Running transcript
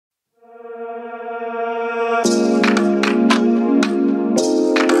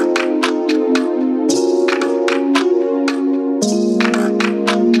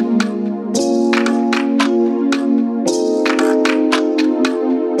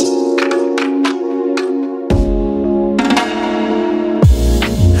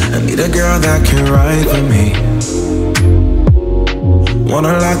a girl that can ride for me.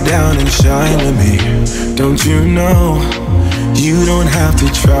 Wanna lock down and shine with me. Don't you know, you don't have to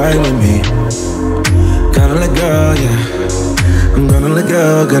try with me. Gonna let go, yeah. I'm gonna let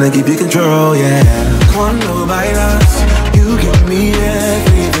go, gonna keep you control, yeah. Cuando bailas, you give me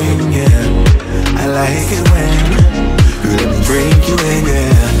everything, yeah. I like it when you let me drink you in,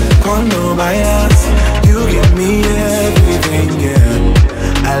 yeah. Cuando bailas, you give me everything, yeah.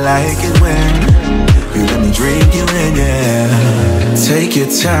 I like it when you let me drink you in, yeah. Take your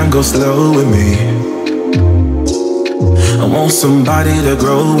time, go slow with me. I want somebody to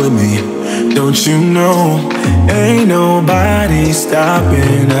grow with me. Don't you know, ain't nobody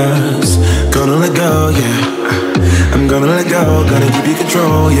stopping us. Gonna let go, yeah. I'm gonna let go, gonna give you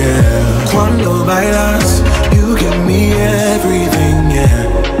control, yeah. Cuando bailas, you give me everything, yeah.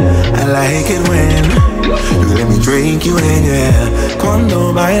 I like it when you let me drink you in, yeah.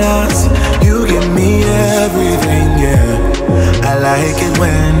 Cuando bailas, you give me everything, yeah. I like it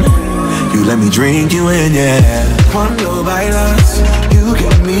when you let me drink you in, yeah. Cuando bailas, you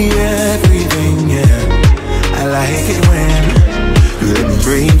give me everything, yeah. I like it when you let me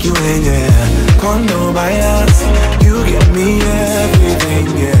drink you in, yeah. Cuando bailas, you give me everything,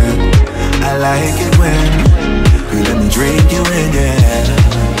 yeah. I like it when you let me drink you in, yeah.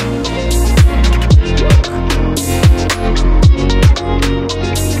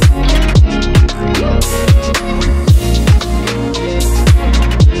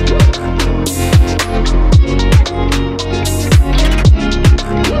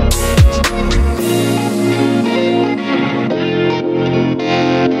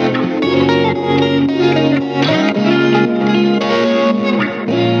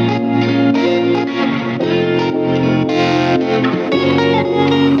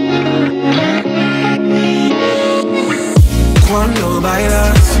 Cuando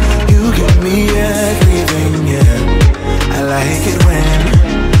bailas, you give me everything, yeah. I like it when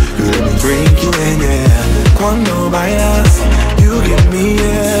you let me drink you in, yeah. Cuando bailas, you give me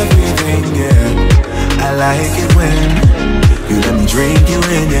everything, yeah. I like it when you let me drink you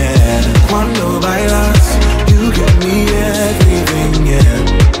in, yeah. Cuando bailas, you give me everything, yeah.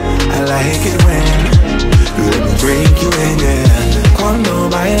 I like it when you let me drink you in, yeah. Cuando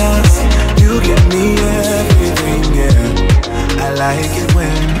bailas, you give me everything, yeah. I like it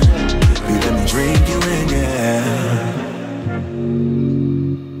when you let me drink you in, yeah.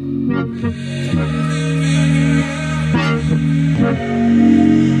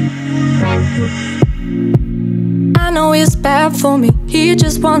 I know he's bad for me. He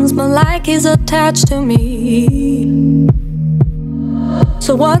just wants me like he's attached to me.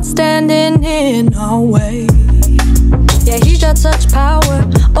 So what's standing in our way? Yeah, he got such power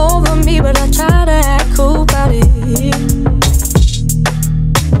over me, but I try to act cool about it.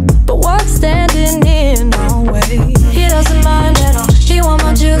 But what's standing in our way? He doesn't mind at all. He want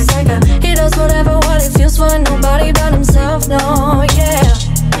my juice like a. He does whatever what he feels for nobody but himself. No, yeah.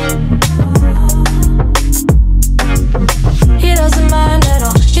 He doesn't mind at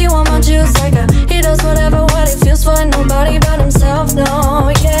all. He want my juice like a. He does whatever what he feels for nobody but himself. No,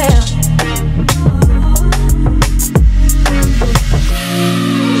 yeah.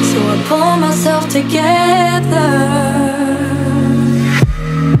 So I pull myself together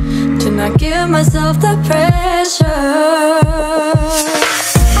to not give myself the pressure.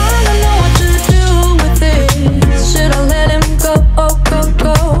 I don't know what to do with this. Should I let him go? Oh, go,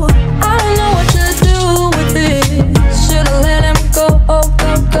 go. I don't know what to do with this. Should I let him go? Oh,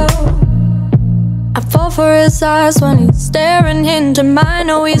 go, go. I fall for his eyes when he's staring into mine.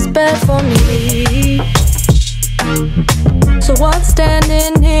 Know he's bad for me. So what's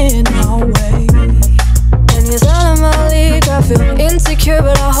standing in our way? And he's out of my league. I feel insecure,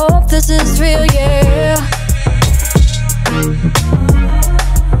 but I hope this is real, yeah.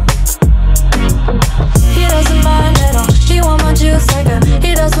 He doesn't mind at all. He want my juice like a.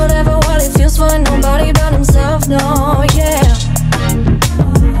 He does whatever what he feels for nobody but himself, no, yeah.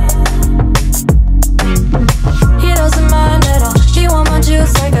 He doesn't mind at all. He want my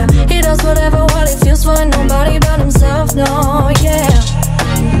juice like a. He does whatever what he feels for nobody but himself, no, yeah.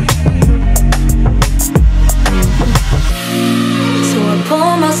 So I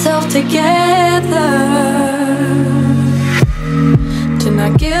pull myself together to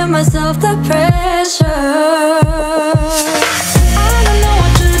not give myself the pressure. I don't know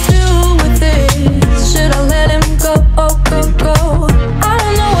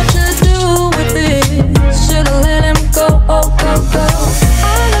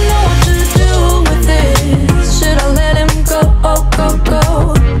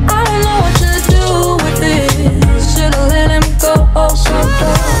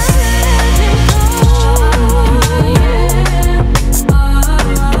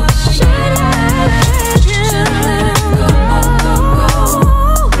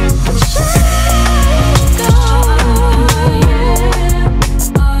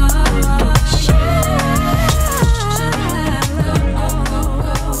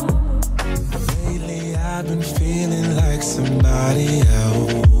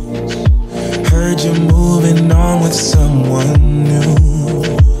with someone new.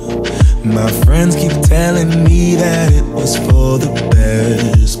 My friends keep telling me that it was for the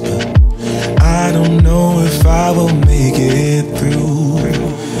best, but I don't know if I will make it through.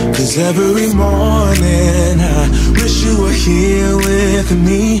 Cause every morning I wish you were here with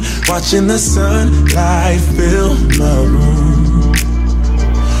me, watching the sunlight fill my room.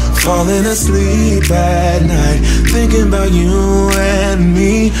 Falling asleep at night, thinking about you and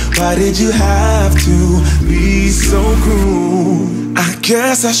me. Why did you have to be so cruel? I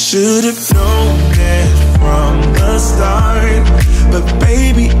guess I should have known it from the start, but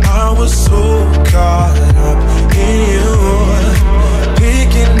baby, I was so caught up in you,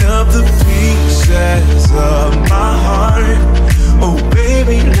 picking up the pieces of my heart. Oh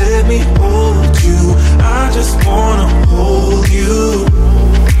baby, let me hold you, I just wanna hold you.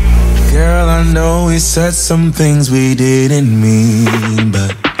 Girl, I know we said some things we didn't mean,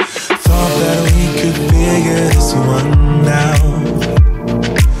 but thought that we could figure this one out.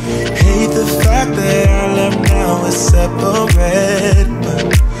 Hate the fact that our love now is separate, but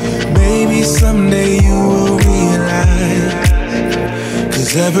maybe someday you will realize.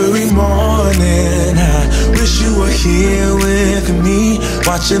 Cause every morning I wish you were here with me,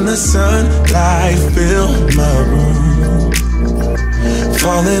 watching the sunlight fill my room.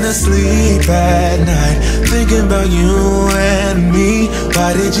 Falling asleep at night, thinking about you and me.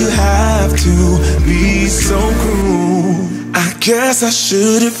 Why did you have to be so cruel? I guess I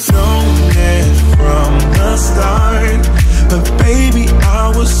should have known it from the start, but baby,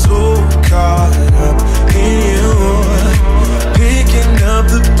 I was so caught up in you, picking up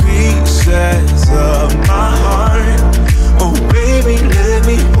the pieces of my heart. Oh baby, let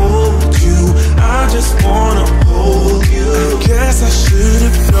me hold you, I just wanna hold you. I guess I should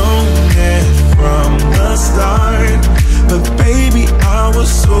have known it from the start, but baby, I was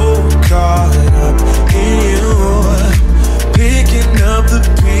so caught up in you, picking up the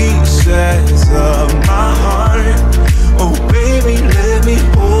pieces of my heart. Oh baby, let me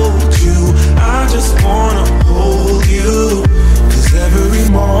hold you, I just wanna hold you. Cause every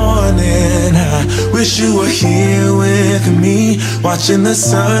morning I wish you were here with me, watching the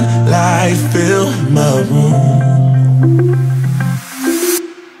sunlight fill my room.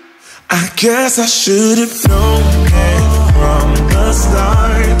 I guess I should have known it from the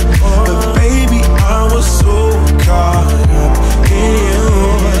start, but baby, I was so caught up in you,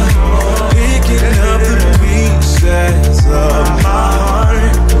 picking up the pieces of my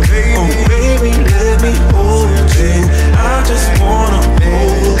heart. Oh baby, let me hold you, I just wanna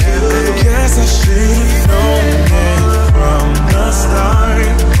hold you. I guess I should have known it from the start,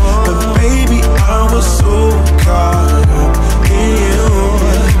 but baby, I was so caught up in you,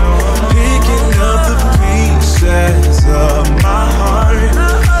 picking up the pieces of my heart.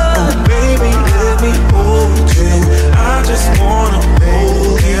 Oh baby, let me hold you, I just wanna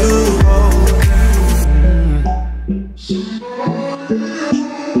hold you.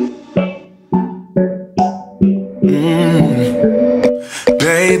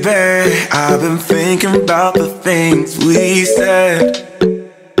 Baby, I've been thinking about the things we said.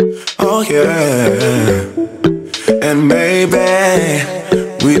 Oh yeah. And maybe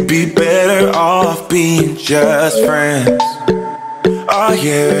we'd be better off being just friends. Oh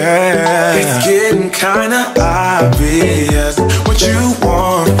yeah. It's getting kinda obvious what you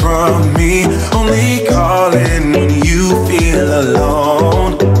want from me, only calling when you feel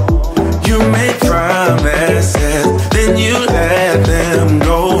alone. You make promises, then you let them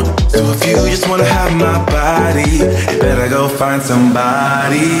go. So if you just wanna have my body, you better go find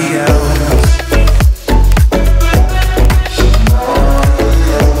somebody else.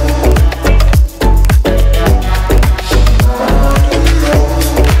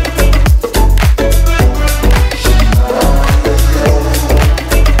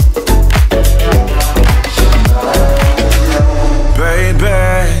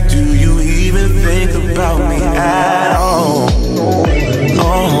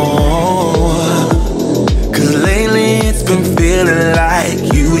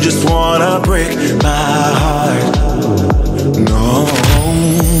 Wanna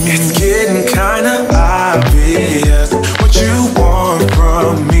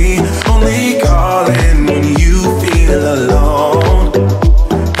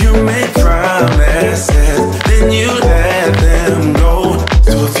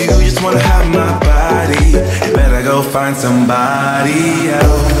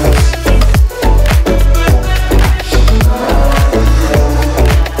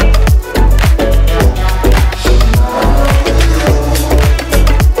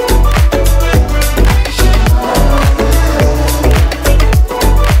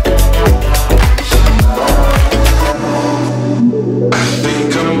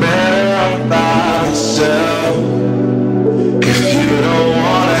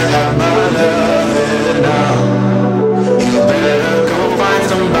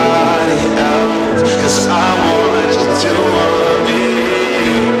 'cause I want you to want me.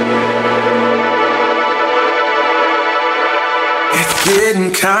 It's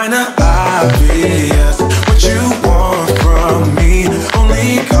getting kinda obvious what you want from me. Only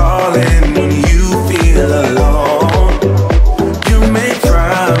calling when you feel alone. You make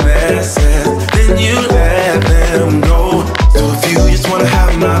promises, then you let them go. So if you just wanna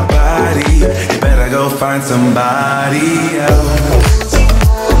have my body, you better go find somebody else.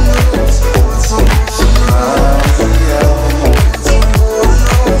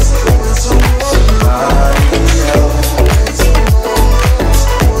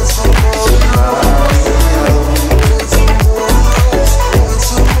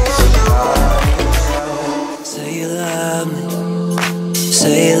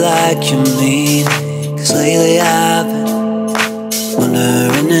 Like you mean it, 'cause lately I've been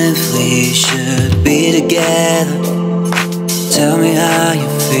wondering if we should be together. Tell me how you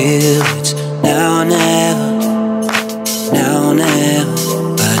feel, it's now or never, now or never.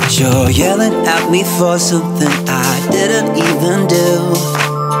 But you're yelling at me for something I didn't even do,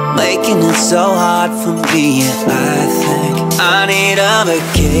 making it so hard for me, yeah, I think I need a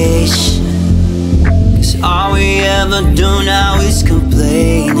vacation. 'Cause all we ever do now is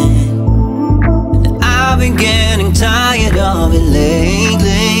complaining. I've been getting tired of it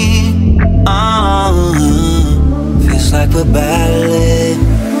lately. Feels like we're battling.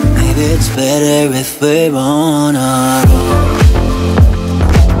 Maybe it's better if we're on our own.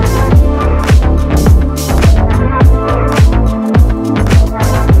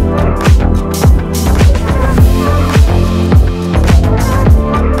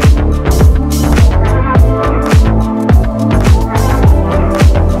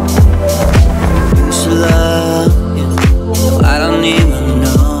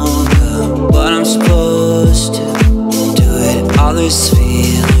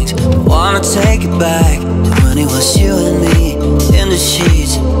 Take it back to when it was you and me in the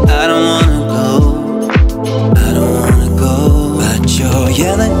sheets. I don't wanna go, I don't wanna go. But you're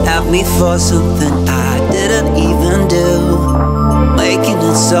yelling at me for something I didn't even do, making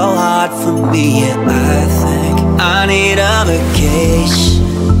it so hard for me, yeah, I think I need a vacation.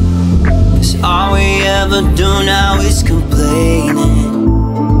 'Cause all we ever do now is complaining.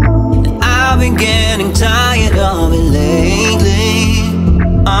 I've been getting tired of it lately.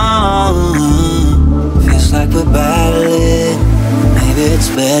 Feels like we're battling. Maybe it's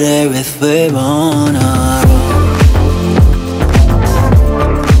better if we're on our own.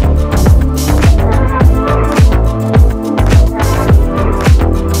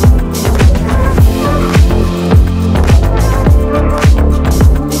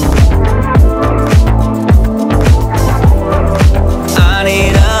 I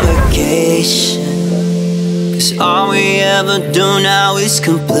need a vacation. 'Cause all we ever do now is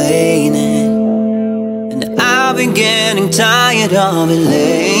complaining. And I've been getting tired of it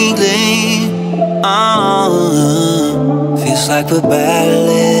lately. Feels like we're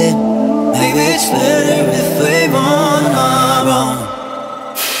battling. Maybe it's better if we're on our own.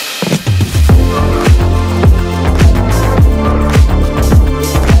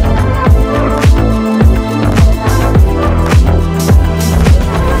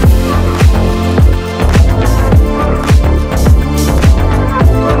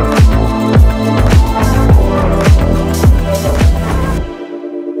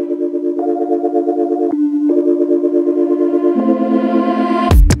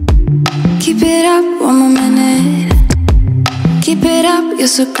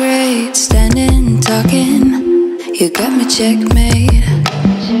 You're so great, standing, talking. You got me checkmate.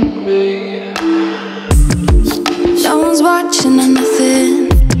 No one's watching or nothing.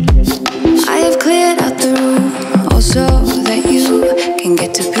 I have cleared out the room, also that you can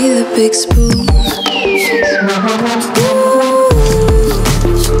get to be the big spoon. Ooh,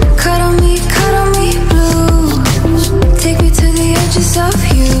 cut on me blue. Take me to the edges of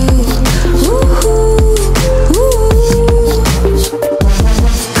you. Ooh.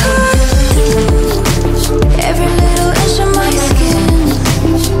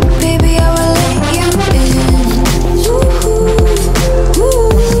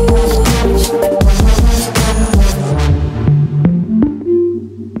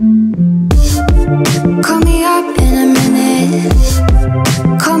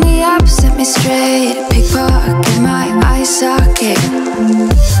 Straight, pickpocket my eye socket.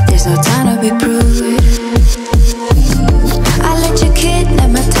 There's no time to be prude. I let you kidnap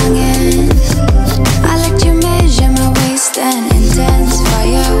my tongue in. I let you measure my waist and intense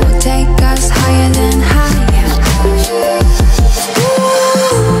fire will take us higher than higher. Ooh,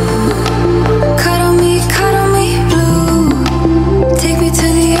 cut on me blue. Take me to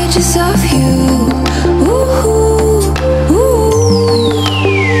the edges of you.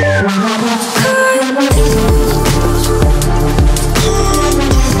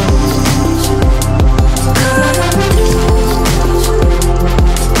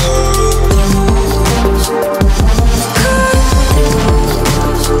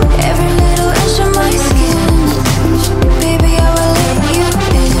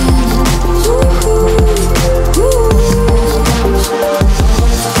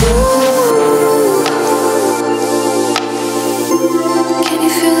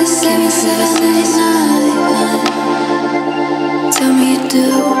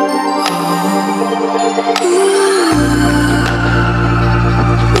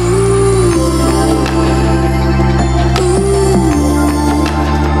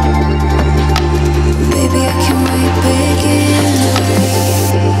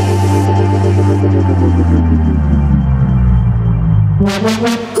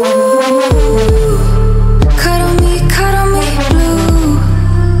 cuddle me blue.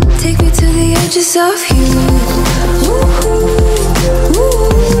 Take me to the edges of you.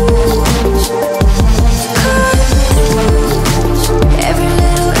 Every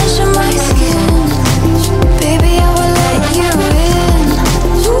little inch of my skin, baby, I will let you in.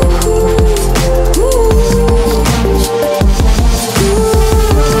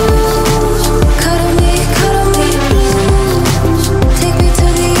 Cuddle me blue. Take me to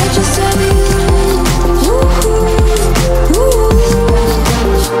the edges of you.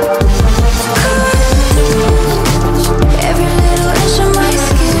 Every little inch of my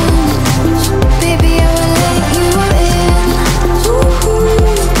skin, baby, I will let you in.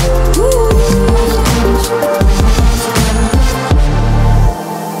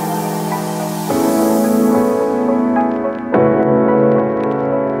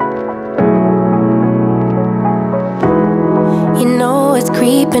 You know it's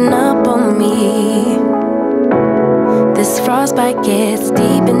creeping up on me. This frostbite gets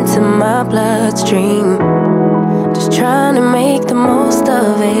deep into my bloodstream. Just trying to make the most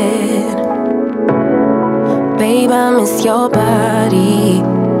of it. Babe, I miss your body.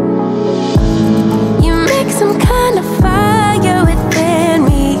 You make some kind of fire within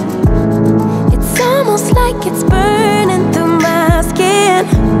me. It's almost like it's burning through my skin.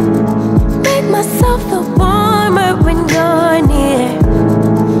 Make myself feel warmer when you're near.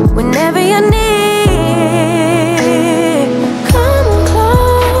 Whenever you're near, come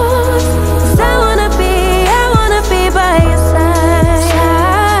close, 'cause I wanna be by your side.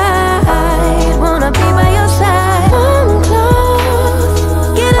 Wanna be by your side. Come close,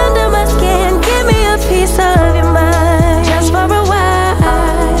 get under my skin, give me a piece of your mind. Just for a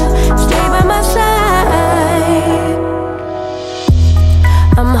while, stay by my side.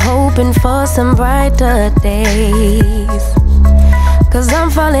 I'm hoping for some brighter days, 'cause I'm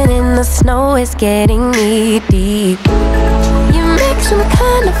falling in the snow, it's getting knee deep. You make some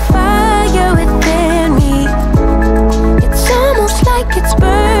kind of fire within me. It's almost like it's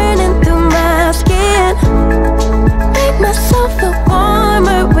burning through my skin. Make myself feel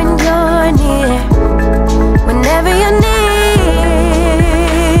warmer when you're near. Whenever you're near,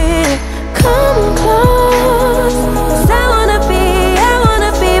 come close, 'cause I wanna be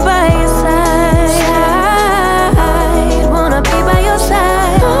by your side. Wanna be by your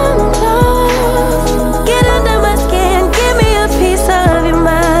side. Come close, get under my skin, give me a piece of your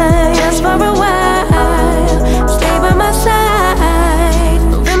mind. Just for a while, stay by my side.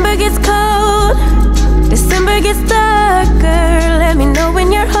 November gets cold, December gets darker. Let me know when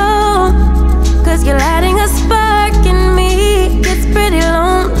you're home, 'cause you're lighting a spark in me. Gets pretty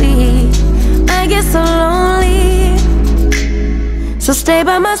lonely, I get so lonely. So stay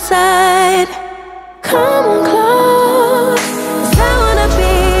by my side. Come on close, 'cause I wanna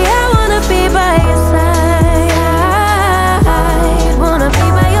be by your side. Wanna be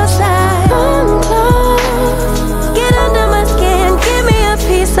by your side. Come close, get under my skin, give me a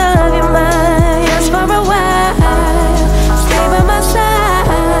piece of your mind. Just for a while, stay by my side.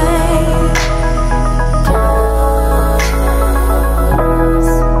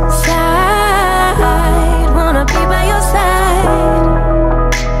 Side, wanna be by your side.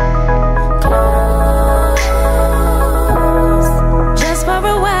 Just for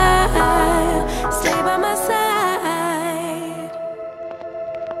a while, stay by my side.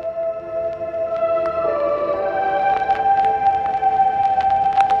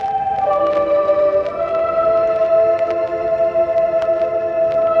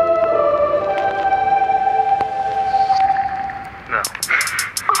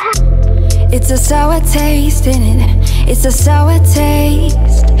 It's a sour taste in it. It's a sour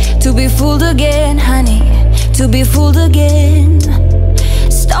taste. To be fooled again, honey. To be fooled again.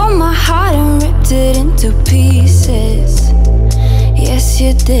 Stole my heart and ripped it into pieces. Yes,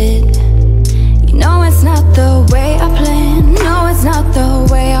 you did. You know it's not the way I planned. No, it's not the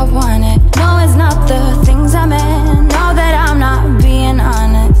way I want it. No, it's not the things I meant. Know that I'm not being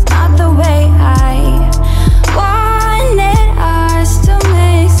honest. Not the way I wanted us to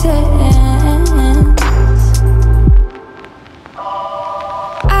make sense.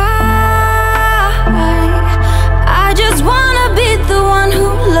 I just wanna be the one who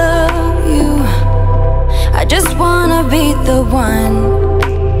loves you. I just wanna be the one.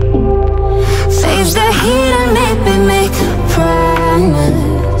 Face the heat and maybe make a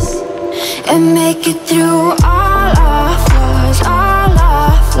promise and make it through all our flaws, all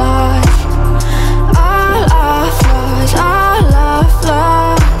our flaws, all our flaws, all our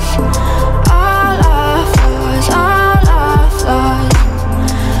flaws, all our flaws, all our flaws,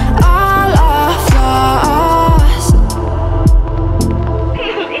 all our flaws.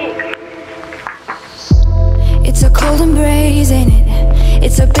 ways, ain't it?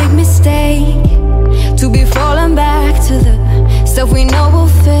 It's a big mistake to be falling back to the stuff we know will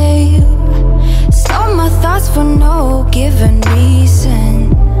fail. Stole my thoughts for no given reason,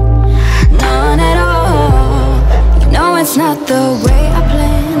 none at all. No, it's not the way I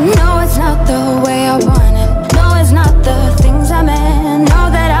planned. No, it's not the way I wanted. No, it's not the things I meant. Know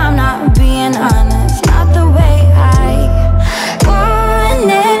that I'm not being honest. Not the way I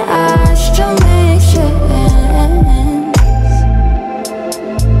wanted us to make sense.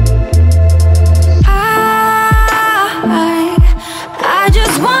 I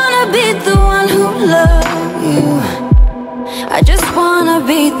just wanna be the one who loves you. I just wanna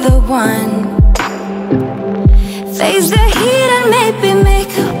be the one. Face the heat and maybe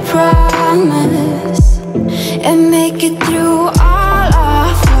make a promise and make it through all our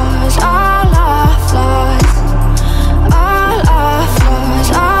flaws, all our flaws, all our flaws,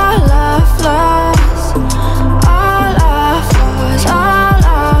 all our flaws, all our flaws, all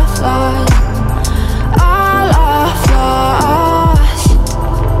our flaws, all our flaws.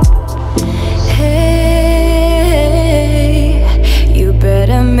 Hey, you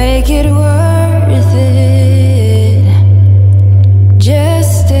better make it worth it.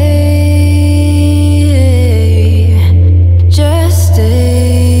 Just stay, just stay.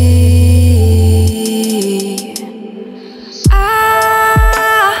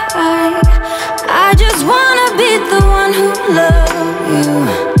 I just wanna be the one who loves you.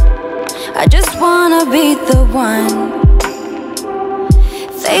 I just wanna be the one.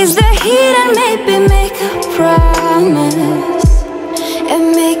 Face the heat and maybe make a promise and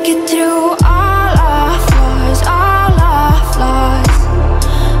make it through all our flaws, all our flaws.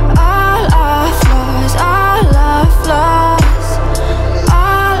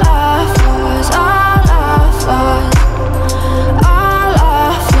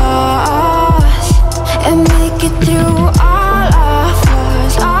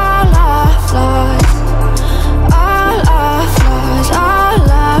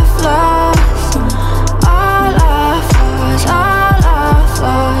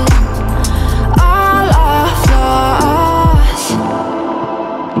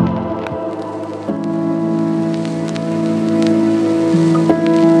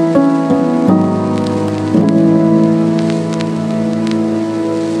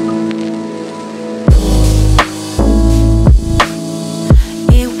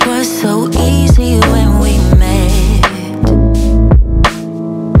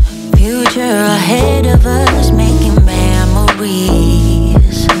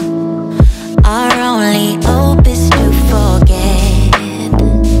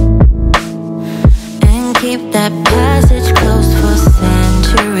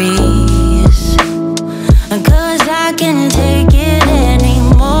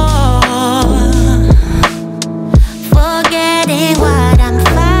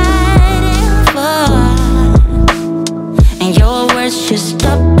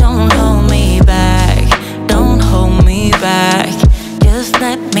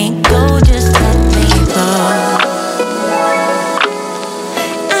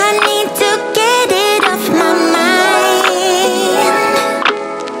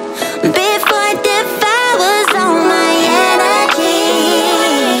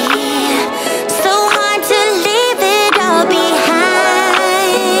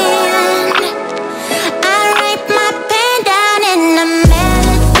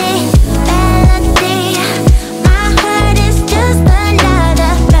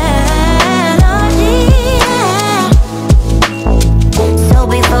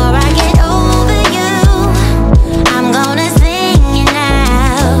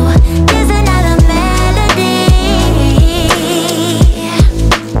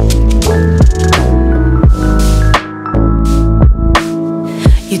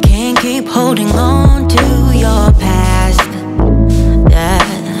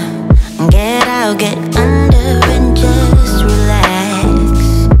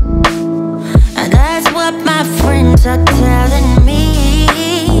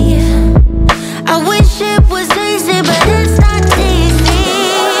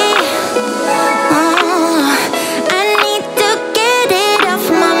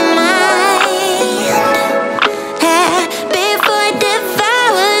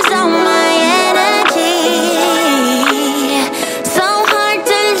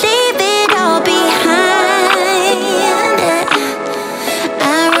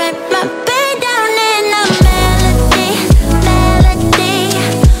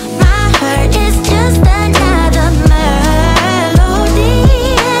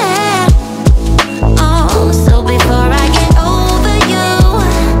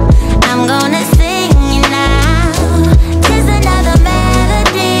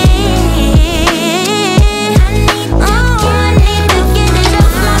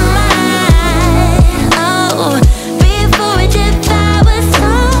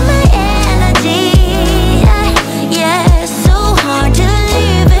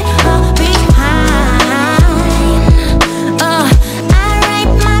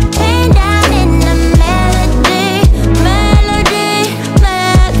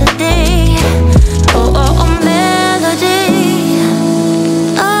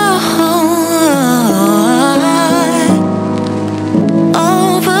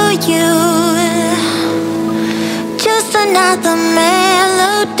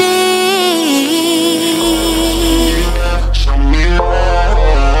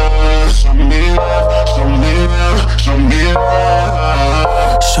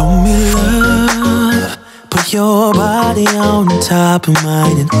 down on top of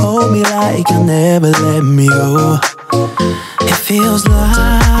mine and hold me like you'll never let me go. It feels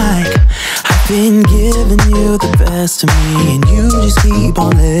like I've been giving you the best of me and you just keep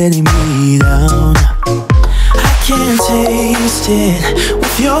on letting me down. I can't taste it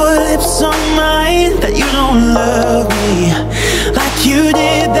with your lips on mine that you don't love me like you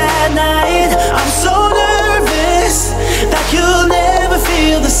did that night. I'm so nervous that you'll never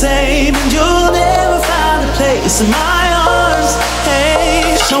feel the same and you'll never find a place in my arms.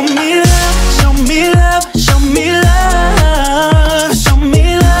 Hey, show me love, show me love, show me love, show me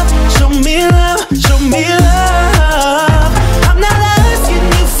love, show me love, show me love. I'm not asking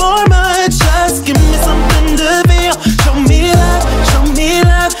you for much, just give me something to feel. Show me love, show me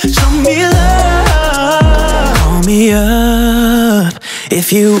love, show me love. Call me up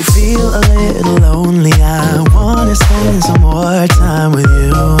if you feel a little lonely. I wanna spend some more time with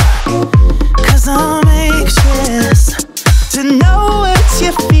you, 'cause I'm anxious to know what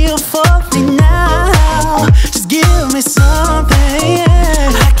you feel for me now. Just give me something.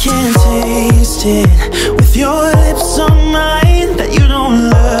 I can't taste it with your lips on mine that you don't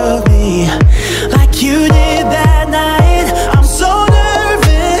love me like you did that night. I'm so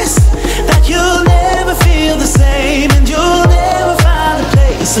nervous that you'll never feel the same and you'll never find a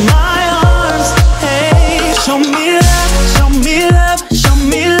place in my arms. Hey, show me love, show me love, show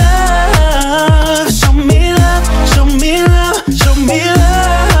me love, show me love, show me love, show me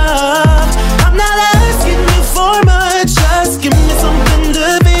love. I'm not asking you for much, just give me something to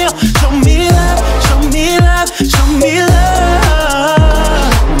feel. Show me love, show me love, show me love.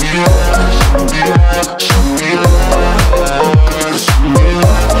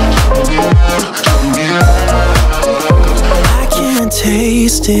 I can't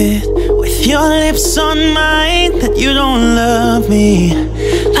taste it with your lips on mine that you don't love me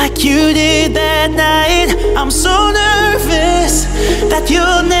like you did that night. I'm so nervous that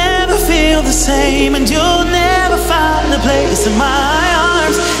you'll never feel the same and you'll never find a place in my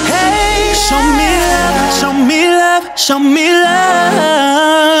arms. Hey, show me love, show me love, show me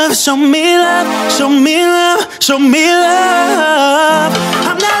love, show me love, show me love, show me love.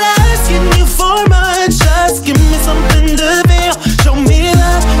 I'm not asking you for much, just give me something to feel. Show me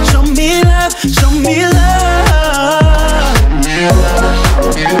love, show me love, show me love.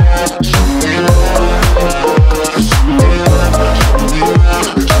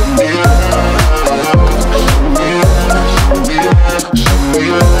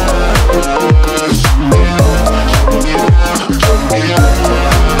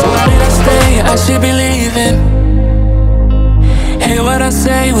 Why did I stay? I should be leaving. Hear what I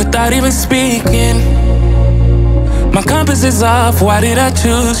say without even speaking. My compass is off, why did I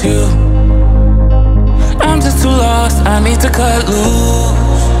choose you? I'm just too lost, I need to cut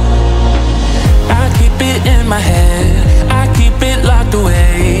loose. I keep it in my head, I keep it locked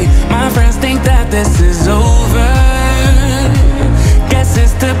away. My friends think that this is over. Guess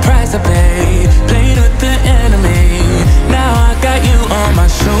it's the price I paid, played with the enemy. Now I got you on my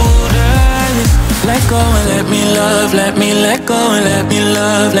shoulders. Let go and let me love, let me let go and let me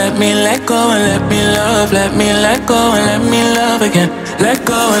love. Let me let go and let me love, let me let go and let me love again. Let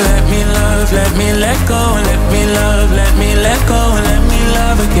go and let me love, let me let go and let me love. Let me let go and let me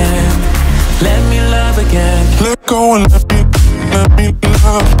love again. Let me love again. Let go and let me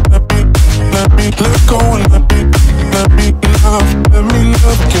love, let me let go and let me love, let me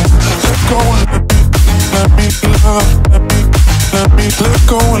love again. Let go and let me love, let me let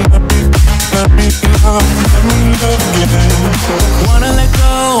go and let me love, let me love again. Wanna let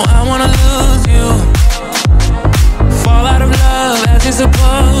go, I wanna lose you. Fall out of love as you're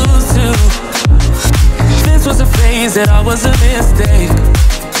supposed to. This was a phase that I was a mistake,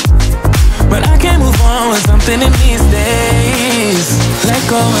 but I can't move on with something in these days. Let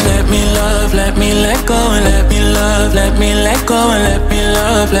go and let me love, let me let go and let me love. Let me let go and let me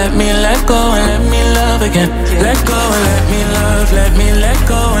love, let me let go and let me love again. Let go and let me love, let me let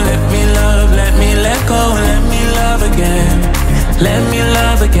go and let me love. Let me let go and let me love again. Let me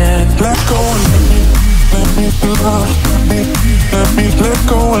love again. Let go and let me love, let me let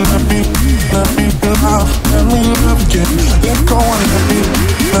go and let me love, let me love again. Let go and let me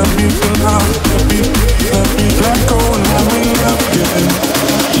love, let me let go and let me love again.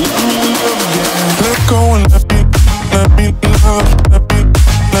 Let me love again. Let go and let me love,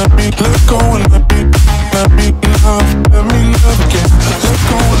 let me let go and let me love, let me love again. Let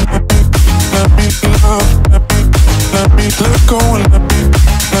go and let me love, let me let go and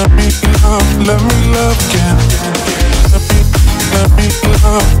let me love, let me love again. Let me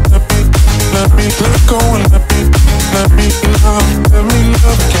love, let me let go and let me love, let me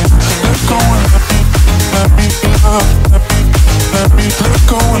love again. Let go and let me love,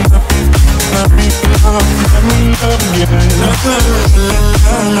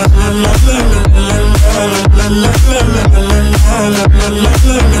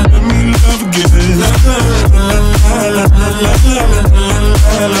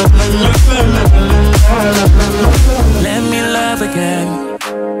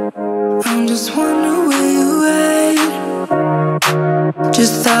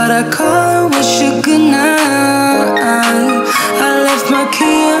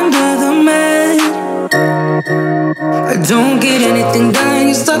 key under the mat. I don't get anything done,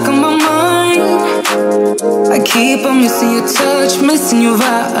 you're stuck on my mind. I keep on missing your touch, missing your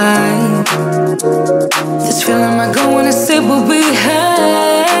vibe. This feeling I go when I say what we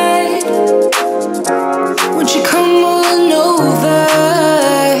had. Won't you come on over?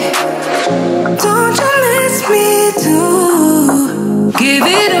 Don't you let me do? Give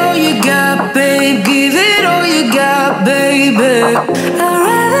it all you got, babe. Give it all you got, baby. I'd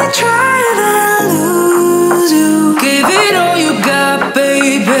rather try than lose you. Give it all you got,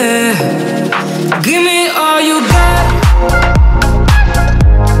 baby. Give me all you got.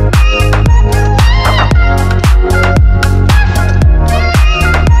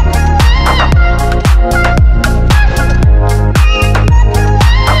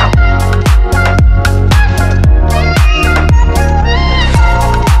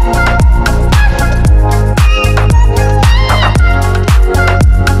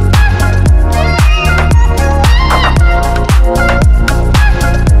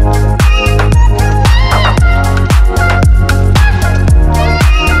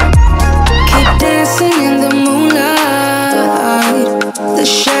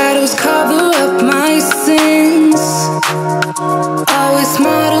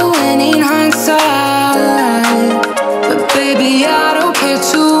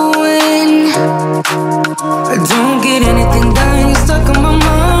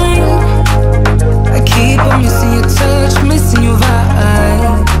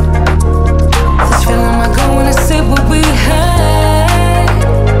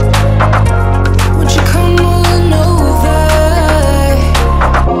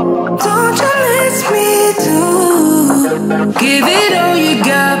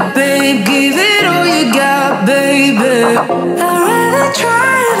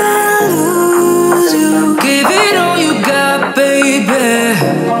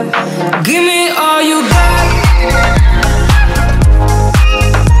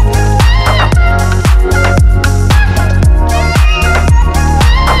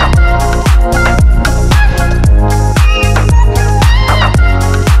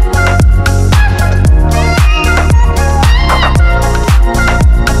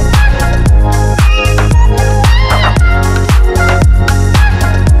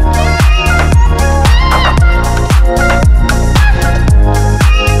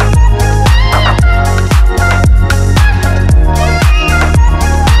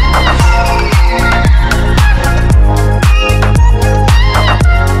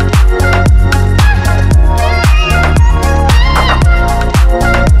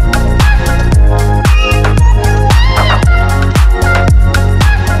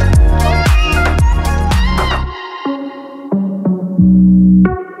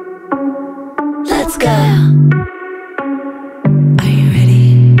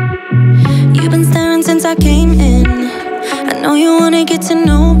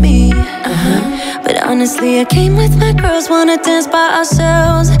 I came with my girls, wanna dance by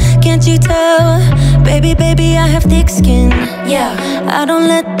ourselves. Can't you tell? Baby, baby, I have thick skin. Yeah, I don't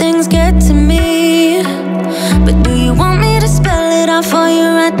let things get to me. But do you want me to spell it out for you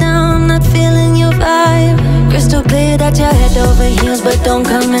right now? I'm not feeling your vibe. Crystal clear that you're head over heels, but don't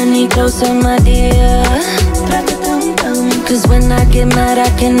come any closer, my dear. Cause when I get mad, I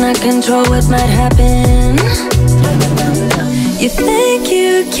cannot control what might happen. You think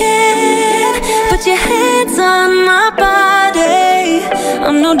you can put your hands on my body.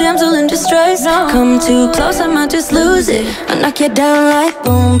 I'm no damsel in distress. Come too close, I might just lose it. I knock you down like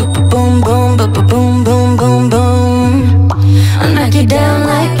boom, boom, boom, boom, boom, boom, boom, boom. I knock you down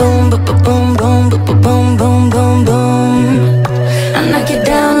like boom, boom, boom, boom, boom, boom, boom, boom, boom. I knock you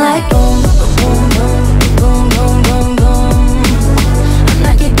down like boom, boom, boom, boom, boom, boom, boom. I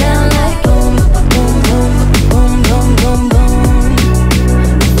knock you down like boom, boom, boom, boom, boom, boom, boom.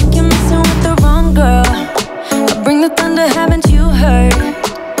 You're messing with the wrong girl. I bring the thunder, haven't you heard?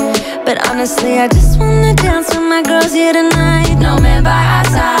 But honestly, I just wanna dance with my girls here tonight. No man by our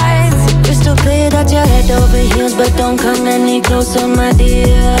sides. Crystal clear that you're head over heels, but don't come any closer, my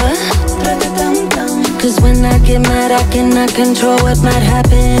dear. Cause when I get mad, I cannot control what might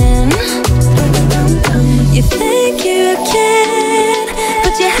happen. You think you can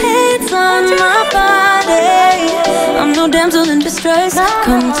put your hands on my body. I'm no damsel in distress.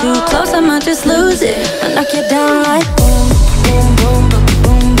 Come too close, I might just lose it. I knock you down like boom, boom, boom,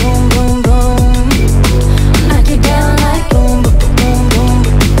 boom, boom, boom, boom. I knock you down like boom, boom, boom,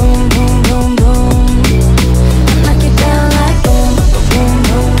 boom, boom, boom, boom. I knock you down like boom, boom,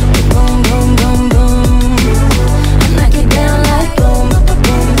 boom, boom, boom, boom, boom. I knock you down like boom,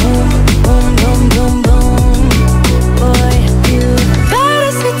 boom, boom, boom, boom, boom, boom. Boy, you got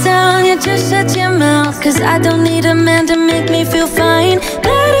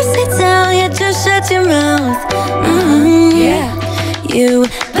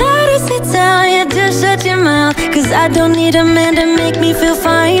Cause I don't need a man to make me feel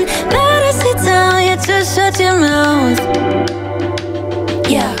fine. Better sit down, you just shut your mouth.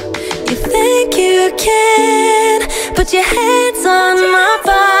 Yeah, you think you can put your hands on my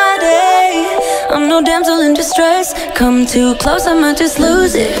body. I'm no damsel in distress. Come too close, I might just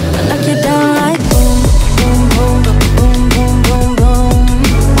lose it. I knock you down like boom, boom, boom, boom, boom, boom, boom, boom.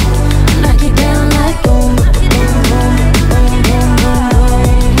 I knock you down like boom, boom, boom, boom, boom, boom, boom.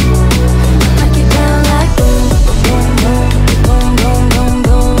 I knock you down like boom, boom, boom, boom, boom, boom,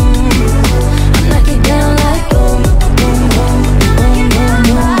 boom. I knock you down like boom, boom, boom, boom, boom,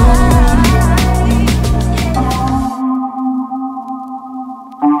 boom.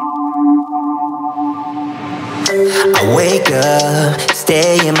 I wake up,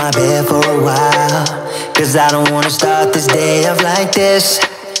 stay in my bed for a while, cause I don't wanna start this day off like this.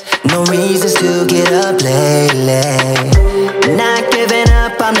 No reasons to get up lately. Not giving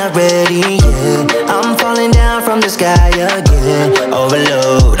up, I'm not ready yet. I'm falling down from the sky again.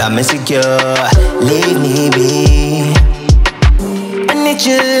 Overload, I'm insecure, leave me be. And it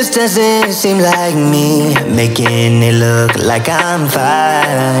just doesn't seem like me, making it look like I'm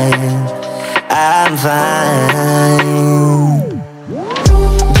fine. I'm fine.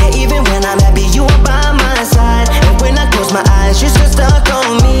 Yeah, even when I'm happy, you are by my side. And when I close my eyes, you're still stuck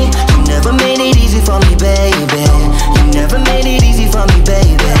on me. You never made it easy for me, baby. You never made it easy for me,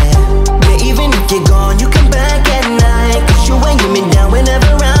 baby. Yeah, even if you're gone, you come back at night. Cause you ain't get me down whenever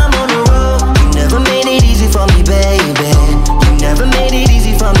I'm on the road. You never made it easy for me, baby. You never made it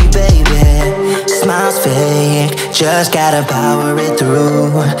easy for me, baby. Smiles fake, just gotta power it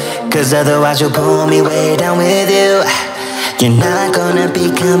through. Cause otherwise you'll pull me way down with you. You're not gonna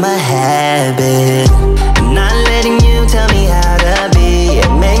become a habit. I'm not letting you tell me how to be.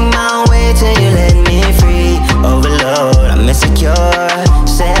 Make my own way till you let me free. Overload, I'm insecure,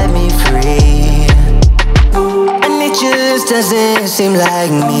 set me free. And it just doesn't seem like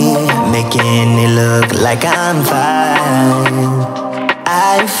me, making it look like I'm fine.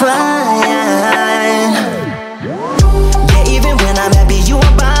 I'm fine. Yeah, even when I'm happy, you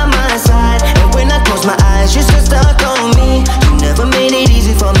are by my side. And when I close my eyes, you're still stuck on me. You never made it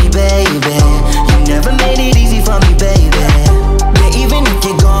easy for me, baby. You never made it easy for me, baby. Yeah, even if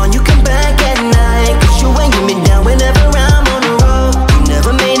you're gone, you come back at night. Cause you ain't get me down whenever I'm on the road. You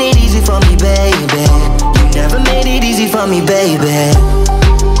never made it easy for me, baby. You never made it easy for me, baby.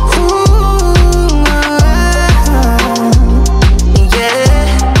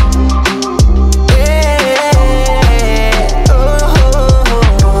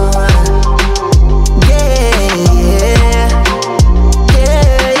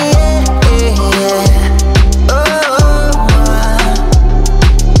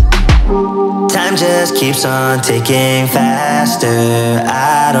 Just keeps on ticking faster.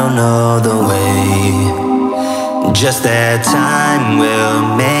 I don't know the way. Just that time will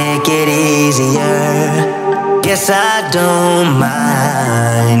make it easier. Guess I don't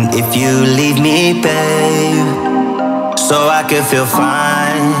mind if you leave me, babe, so I can feel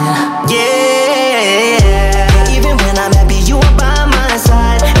fine. Yeah. Even when I'm happy, you are by my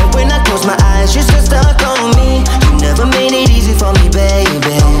side. And when I close my eyes, you're still stuck on me. You never made it easy for me,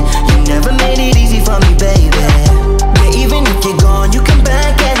 baby. Never made it easy for me, baby. Yeah, even if you're gone, you come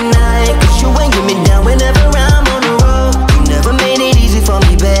back at night. Cause you ain't get me down whenever I'm on the road. You never made it easy for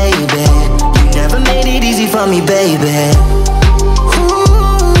me, baby. You never made it easy for me, baby.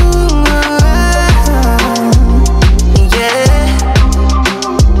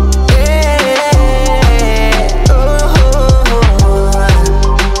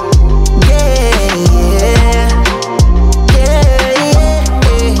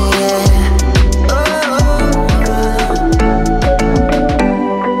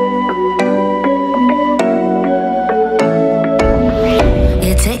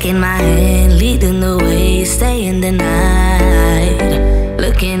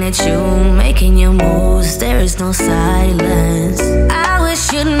 No silence. I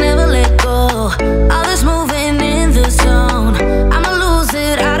wish you'd never let go. All this moving in the zone, I'ma lose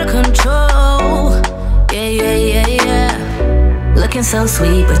it out of control. Yeah. Looking so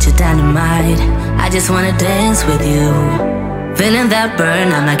sweet, but you're dynamite. I just wanna dance with you. Feeling that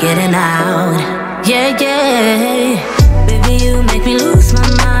burn, I'm not getting out. Yeah. Baby, you make me lose my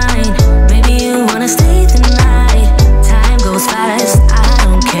mind. Maybe you wanna stay the night. Time goes fast, I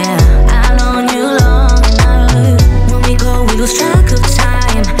don't care. I've known you long. We lose track of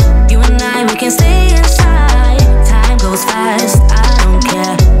time. You and I, we can stay inside. Time goes fast, I don't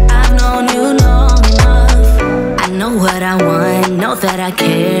care. I've known you long enough. I know what I want, know that I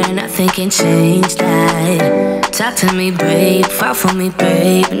care. Nothing can change that. Talk to me, babe, fall for me,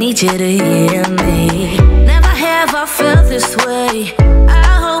 babe. Need you to hear me. Never have I felt this way.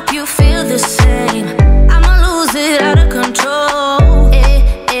 I hope you feel the same. I'ma lose it out of control.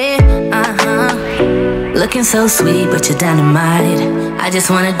 Looking so sweet, but you're dynamite. I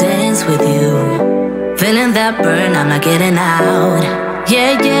just wanna dance with you. Feeling that burn, I'm not getting out.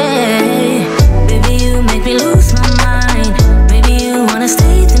 Yeah, yeah. Baby, you make me lose my mind. Baby, you wanna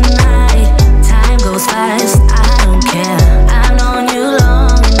stay the night. Time goes fast, I don't care. I've known you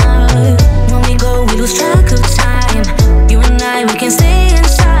long enough. When we go, we lose track of time. You and I, we can stay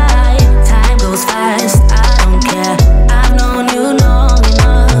inside. Time goes fast, I don't care. I've known you long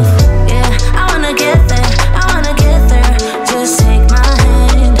enough. Yeah, I wanna get there. I wanna get there. Just take my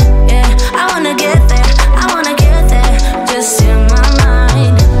hand. Yeah, I wanna get there. I wanna get there. Just in my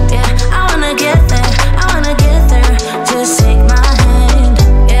mind. Yeah, I wanna get there. I wanna get there. Just take my hand.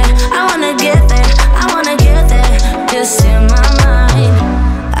 Yeah, I wanna get there. I wanna get there. Just in my mind.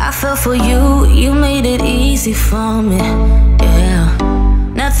 I fell for you. You made it easy for me. Yeah,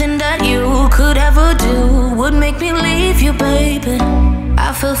 nothing that you could ever do would make me leave you, baby.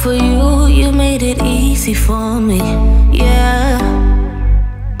 I fell for you. You made it easy for me. Yeah,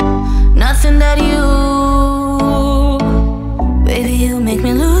 nothing that you. Baby, you make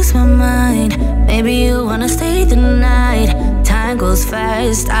me lose my mind. Maybe you wanna stay the night. Time goes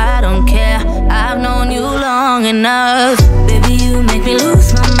fast, I don't care. I've known you long enough. Baby, you make me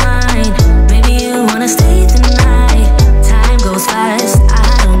lose my mind. Maybe you wanna stay the night. Time goes fast,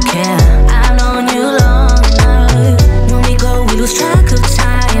 I don't care. I've known you long enough. When we go, we lose track of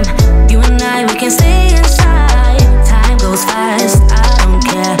time. You and I, we can stay inside. Time goes fast, I don't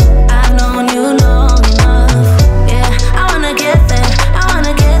care. I've known you long enough. Yeah, I wanna get there. I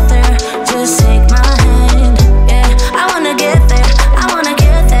wanna get there. Just take my hand. Yeah, I wanna get there. I wanna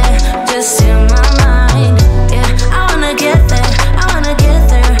get there. Just in my mind. Yeah, I wanna get there. I wanna get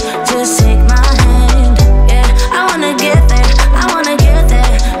there. Just take my hand. Yeah, I wanna get there. I wanna get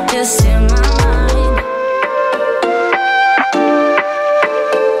there. Just in my mind.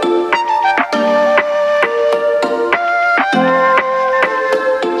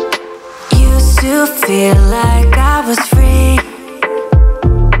 Used to feel like I was free.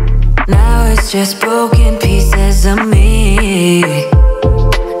 Now it's just broken pieces of me.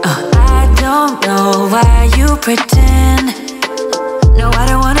 I don't know why you pretend. No, I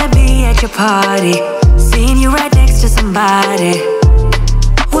don't wanna be at your party, seeing you right next to somebody.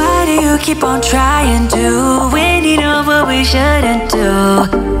 Why do you keep on trying to when you know what we shouldn't do?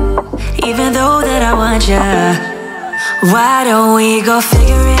 Even though that I want you, why don't we go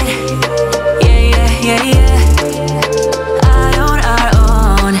figure it? Yeah, yeah, yeah, yeah. Out on our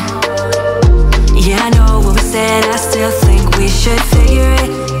own. Yeah, I know what we said, I still think we should figure it.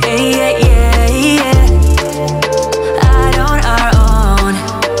 Yeah, yeah, yeah, yeah. Out on our own.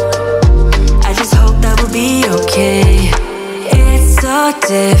 I just hope that we'll be okay. It's so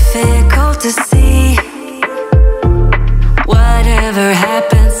difficult to see. Whatever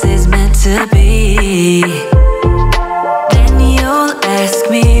happens is meant to be. Then you'll ask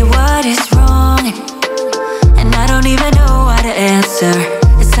me what is wrong, and I don't even know how to answer.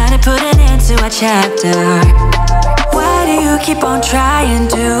 It's time to put an end to our chapter. Why do you keep on trying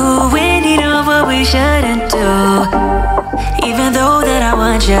to when you know what we shouldn't do? Even though that I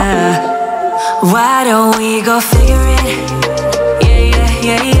want you, why don't we go figure it? Yeah, yeah,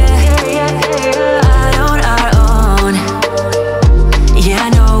 yeah, yeah. Out on our own. Yeah, I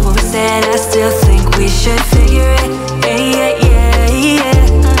know what we said, I still think we should figure it. Yeah, yeah, yeah, yeah.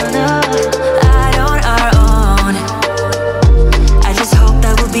 Out on our own. I just hope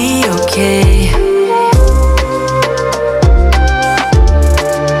that we'll be okay.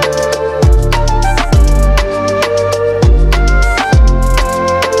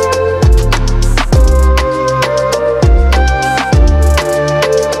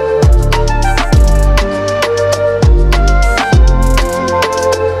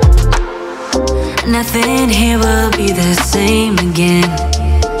 Nothing here will be the same again,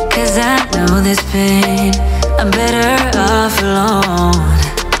 'cause I know this pain. I'm better off alone.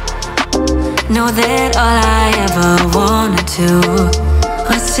 Know that all I ever wanted to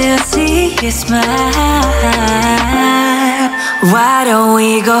was to see you smile. Why don't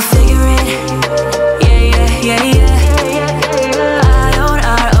we go figure it? Yeah, yeah, yeah, yeah. Out on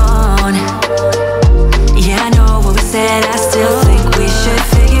our own. Yeah, I know what we said, I still think we should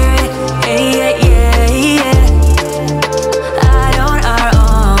figure it. Yeah, yeah, yeah, yeah. Out on our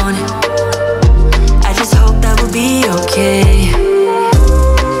own. I just hope that we'll be okay.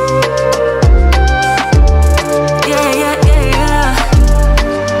 Yeah, yeah, yeah, yeah.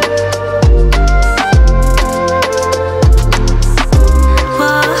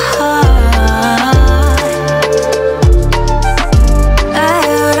 Whoa.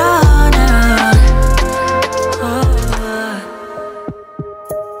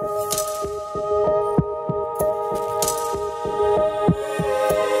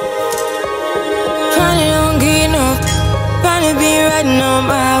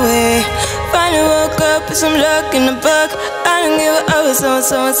 my way. Finally woke up with some luck in the book. I don't give a what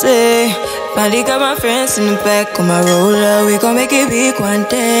someone say. Finally got my friends in the back on my roller. We gon' make it big one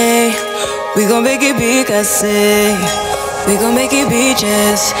day. We gon' make it big, I say. We gon' make it big,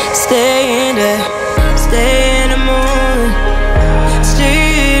 just stay in there. Stay in the moment.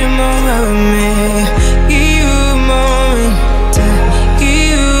 Stay in the moment with me. Give you a moment. Give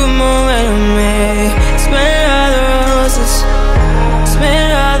you a moment with me. Smell all the roses. Smell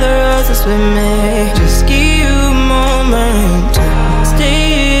all the roses with me. Just give you a moment.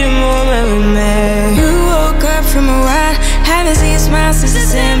 Stay in the moment with me. You woke up from a ride. Haven't seen a smile since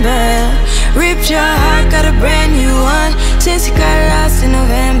December. Ripped your heart, got a brand new one since you got lost in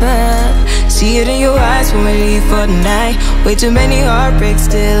November. See it in your eyes when we leave for the night. Way too many heartbreaks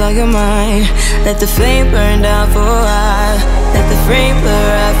still on your mind. Let the flame burn down for a while. Let the flame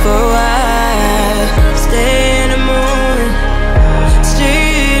blur out for a while. Stay in the moment.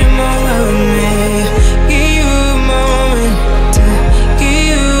 Stay in the moment with me. Give you a moment. Give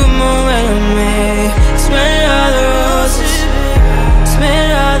you a moment with me. Smell all the roses. Smell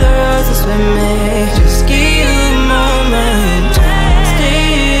all the roses with me. Just give you a moment.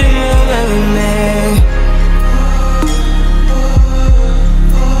 Stay in the moment with me.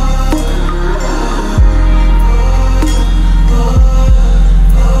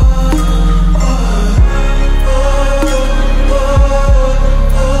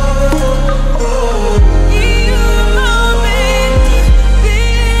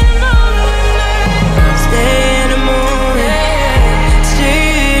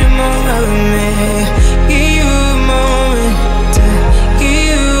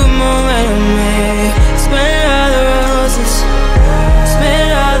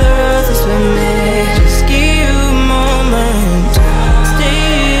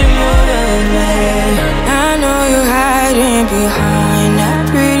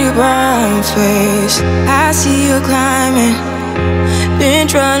 Face. I see you climbing, been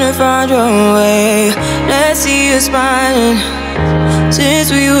trying to find your way. Let's see you smiling.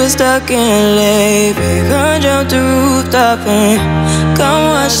 Since we were stuck in LA, we gon' jump the rooftop and come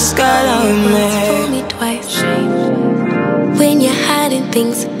watch the skyline with me. Fool me twice. When you're hiding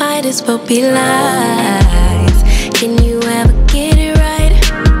things, might as well be lies. Can you ever get it right?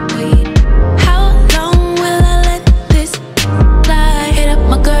 How long will I let this lie? Hit up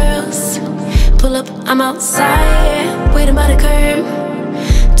my girls. Pull up, I'm outside, waiting by the curb.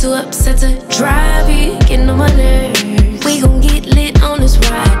 Too upset to drive, you getting on my nerves. We gon' get lit on this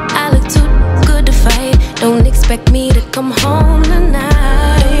ride. I look too good to fight. Don't expect me to come home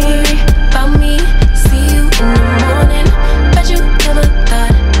tonight. About me, see you in the morning. Bet you never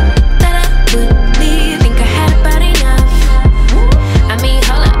thought that I would leave. Think I had about enough. I mean,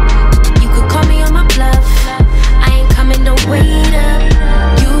 hold up, you could call me on my bluff. I ain't coming, don't wait up.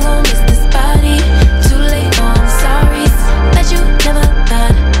 You won't miss this body. Too late, oh I'm sorry. Bet you never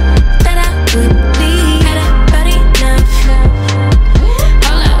thought that I would leave. Had about enough.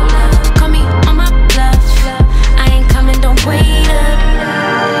 Hold up, call me on my bluff. I ain't coming, don't wait up.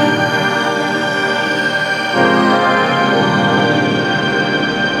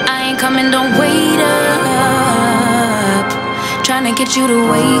 I ain't coming, don't wait up. Tryna get you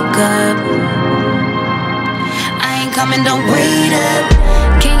to wake up. I ain't coming, don't wait up.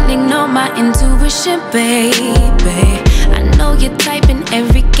 Can't ignore my intuition, baby. I know you're typing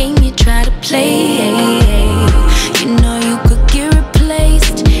every game you try to play. You know you could get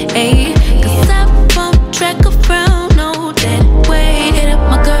replaced, ayy. Cause I won't track around, no dead weight. Hit up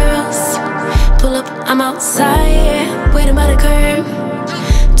my girls, pull up, I'm outside, waiting by the curb.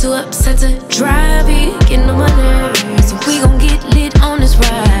 Too upset to drive, you getting on my nerves. So we gon' get lit on this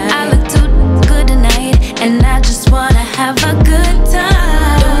ride. I look too good tonight, and I just wanna have a good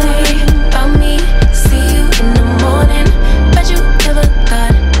time. Don't worry about me, see you in the morning. Bet you never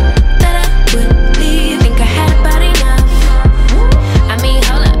thought that I would leave. Think I had about enough. I mean,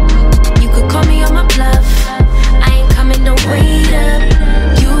 hold up, you could call me on my bluff. I ain't coming, don't wait up.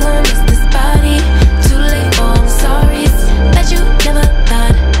 You won't miss this body. Too late, oh I'm sorry. Bet you never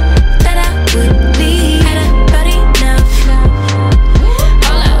thought that I would leave. Had about enough.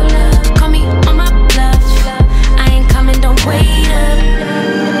 Hold up,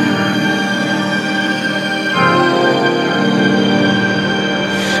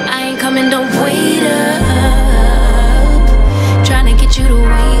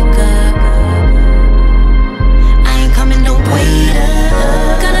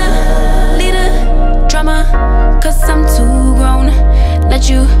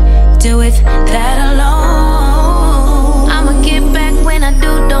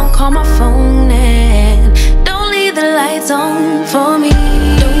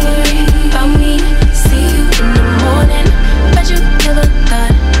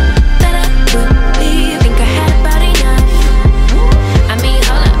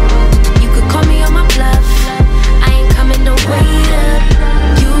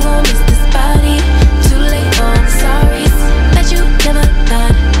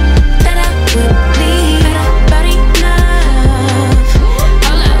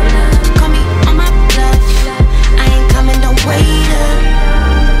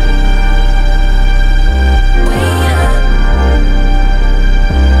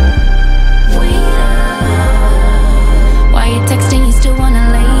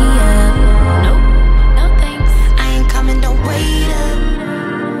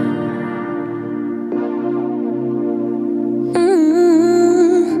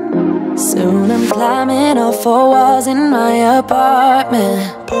 climbing all 4 walls in my apartment.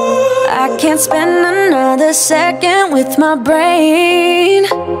 I can't spend another second with my brain.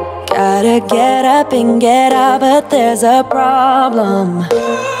 Gotta get up and get out, but there's a problem.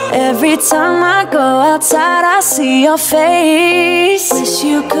 Every time I go outside, I see your face. Wish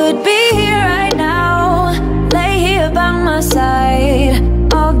you could be here right now, lay here by my side,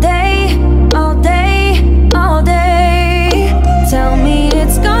 all day, all day, all day. Tell me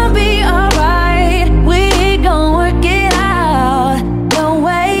it's gonna be alright, we gon' work it out. No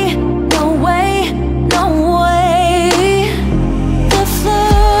way, no way, no way. The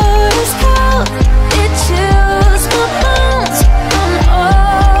floor is cold, it chills my bones. I'm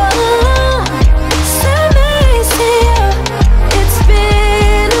all alone, same as you. It's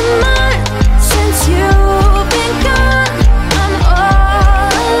been a month since you've been gone. I'm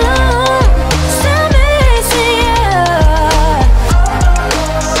all alone, same as you.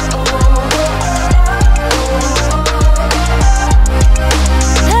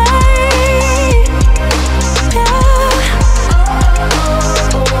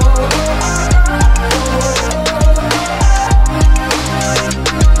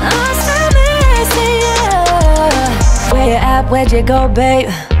 Where you at, where'd you go, babe?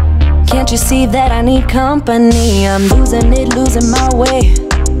 Can't you see that I need company? I'm losing it, losing my way.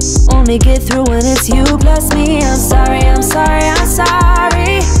 Only get through when it's you plus me. I'm sorry, I'm sorry, I'm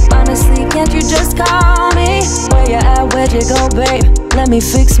sorry. Honestly, can't you just call me? Where you at, where'd you go, babe? Let me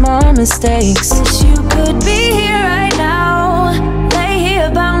fix my mistakes. Wish you could be here right now, lay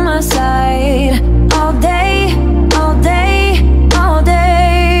here by my side, all day, all day, all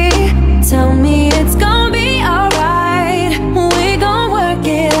day. Tell me it's gonna be alright, we gon' work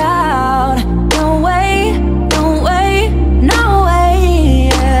it out. No way, no way, no way,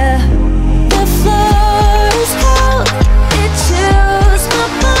 yeah. The floor is cold, it chills my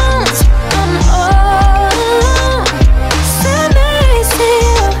bones. I'm all alone, same as you.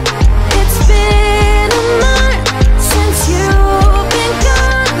 It's been a month since you've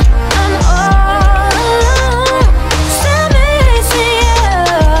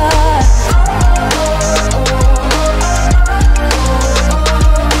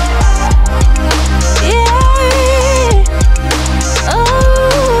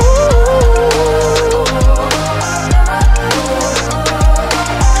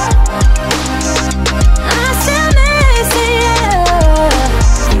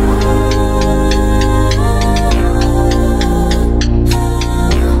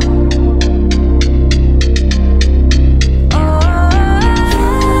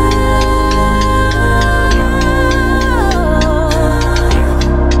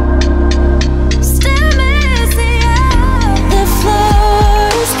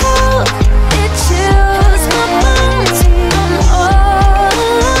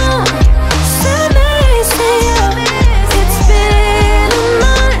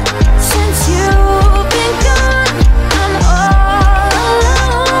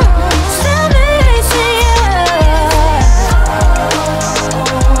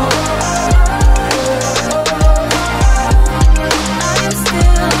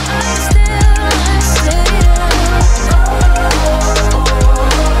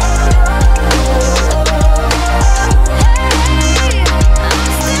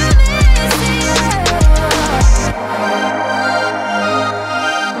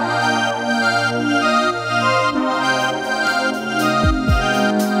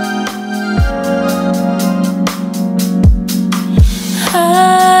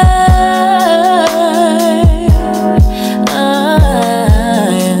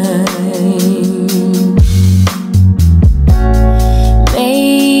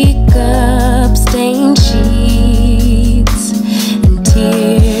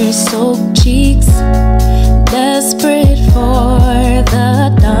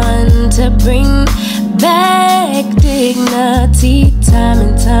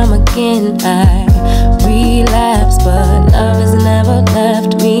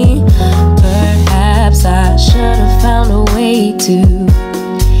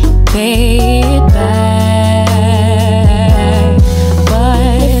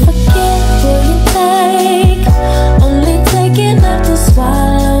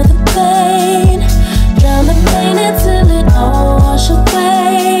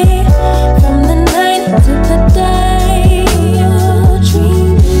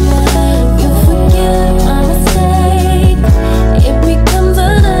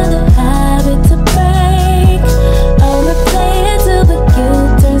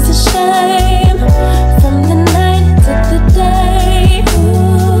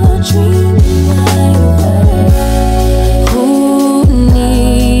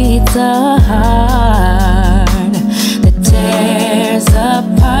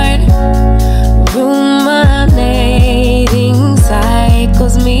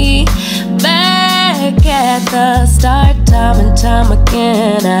the start, time and time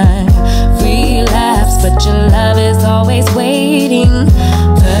again I relapse, but your love is always waiting.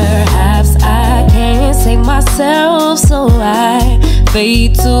 Perhaps I can't save myself, so I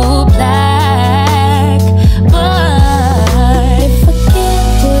fade to black. But if I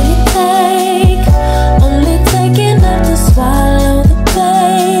can't, will you take? Only take enough to swallow the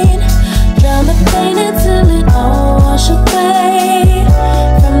pain. Drown the pain until it all wash away.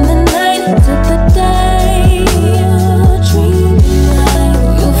 From the night to the day, you dream like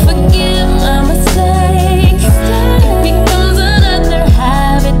you forgive my mistakes. It becomes another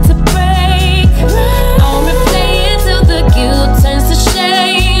habit to break. I'll replay it till the guilt turns to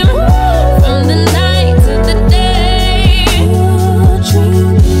shame. From the night to the day, you dream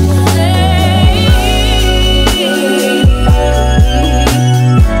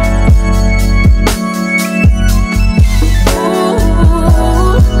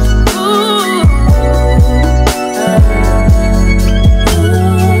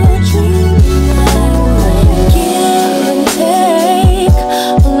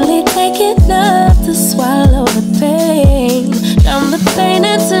swallow the pain, down the pain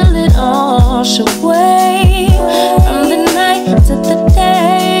until it all wash away. From the night to the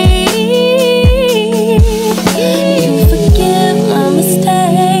day, you forgive my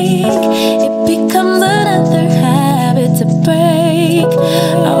mistake. It becomes another habit to break.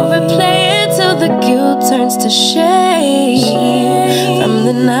 I'll replay it till the guilt turns to shame. From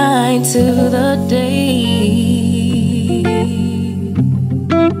the night to the day.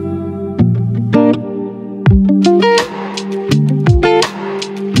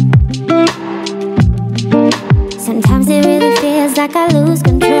 Sometimes it really feels like I lose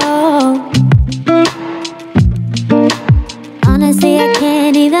control. Honestly, I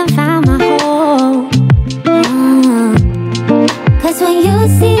can't even find my home. Cause when you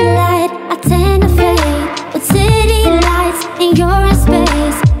see light, I tend to fade. With city lights and you're in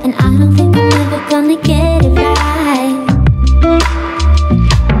space, and I don't think I'm ever gonna get it right.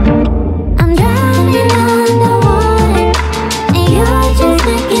 I'm drowning underwater, and you're just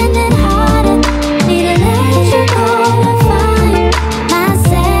making it harder. Need to let you go to find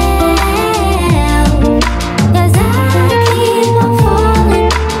myself. Cause I keep on falling,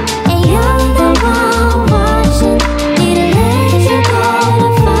 and you're the one watching. Need to let you go to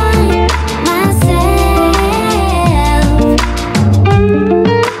find myself.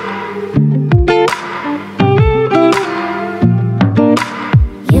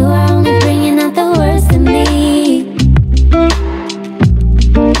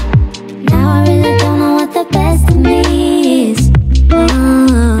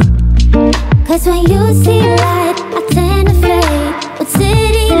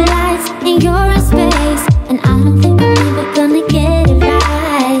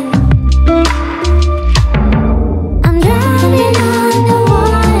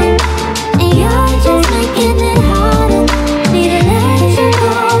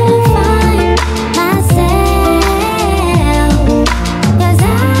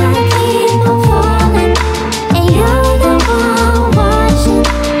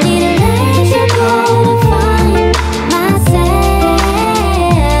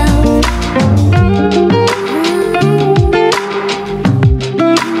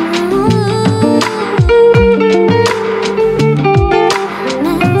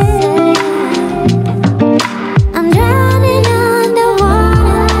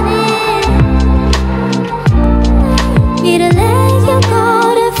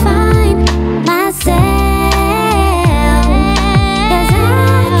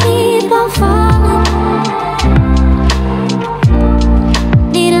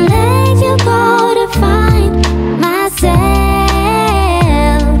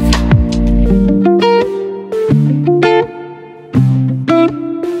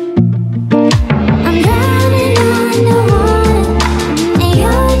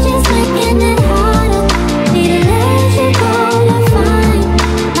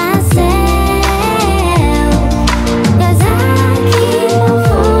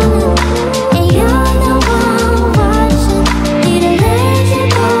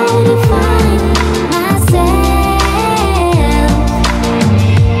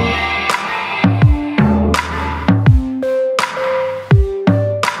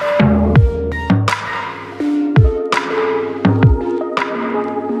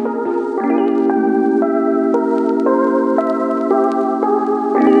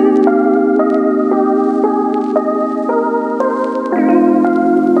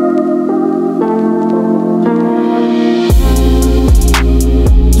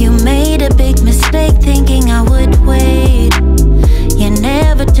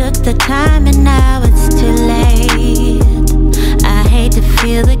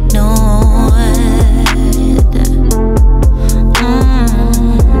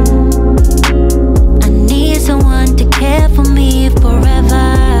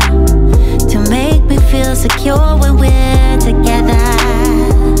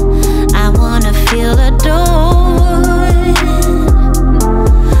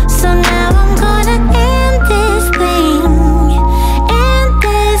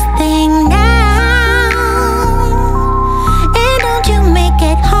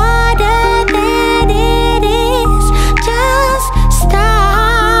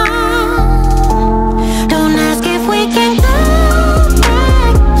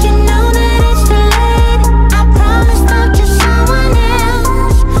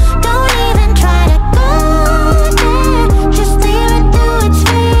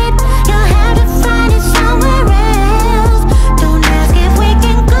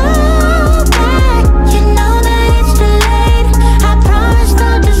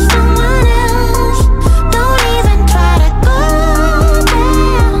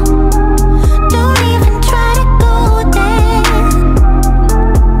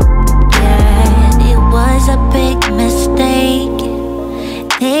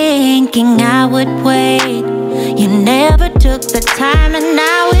 thinking I would wait. You never took the time and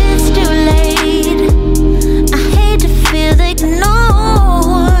now it's too late. I hate to feel ignored,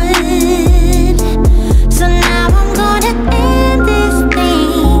 so now I'm gonna end this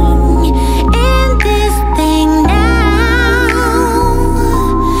thing now.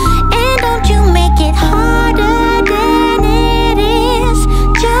 And don't you make it harder than it is.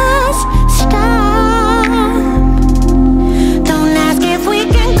 Just stop. Don't ask if we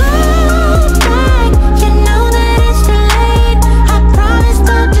can go back. You know that it's too late. I promised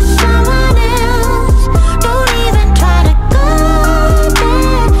love to someone else. Don't even try to go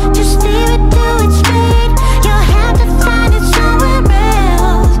back. Just leave it till it's fate. You'll have to find it somewhere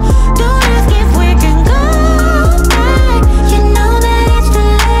else. Don't ask if we can go back. You know that it's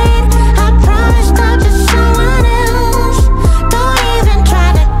too late. I promised love to someone else. Don't even try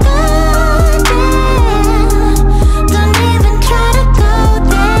to go there. Don't even try to go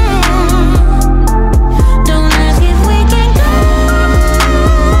there. Don't ask if we can go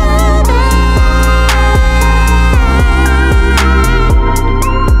there.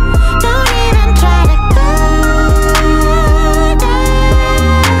 Don't even try to go there.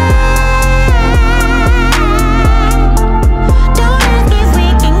 Don't ask if we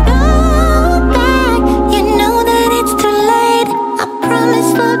can go back. You know that it's too late. I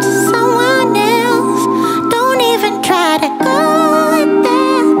promised love to someone else. Don't even try to go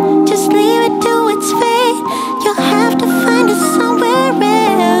there. Just leave it to its fate. You'll have to find it somewhere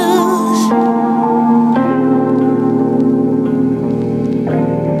else.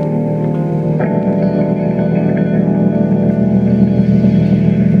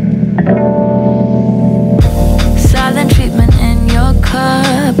 Silent treatment in your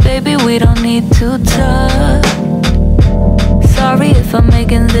cup, baby, we don't need to talk. Sorry if I'm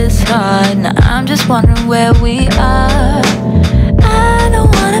making this hard. Now I'm just wondering where we are. I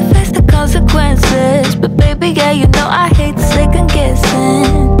don't wanna face the consequences, but baby, yeah, you know I hate second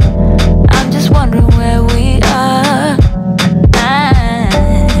guessing. I'm just wondering where we are.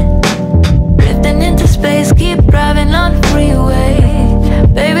 Drifting into space, keep driving on the freeway.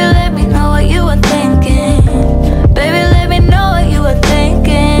 Baby, let me know what you were thinking. Baby, let me know what you were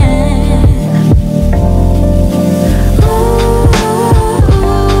thinking.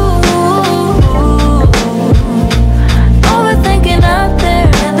 Overthinking out there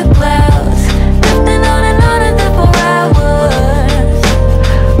in the clouds, drifting on and there for hours.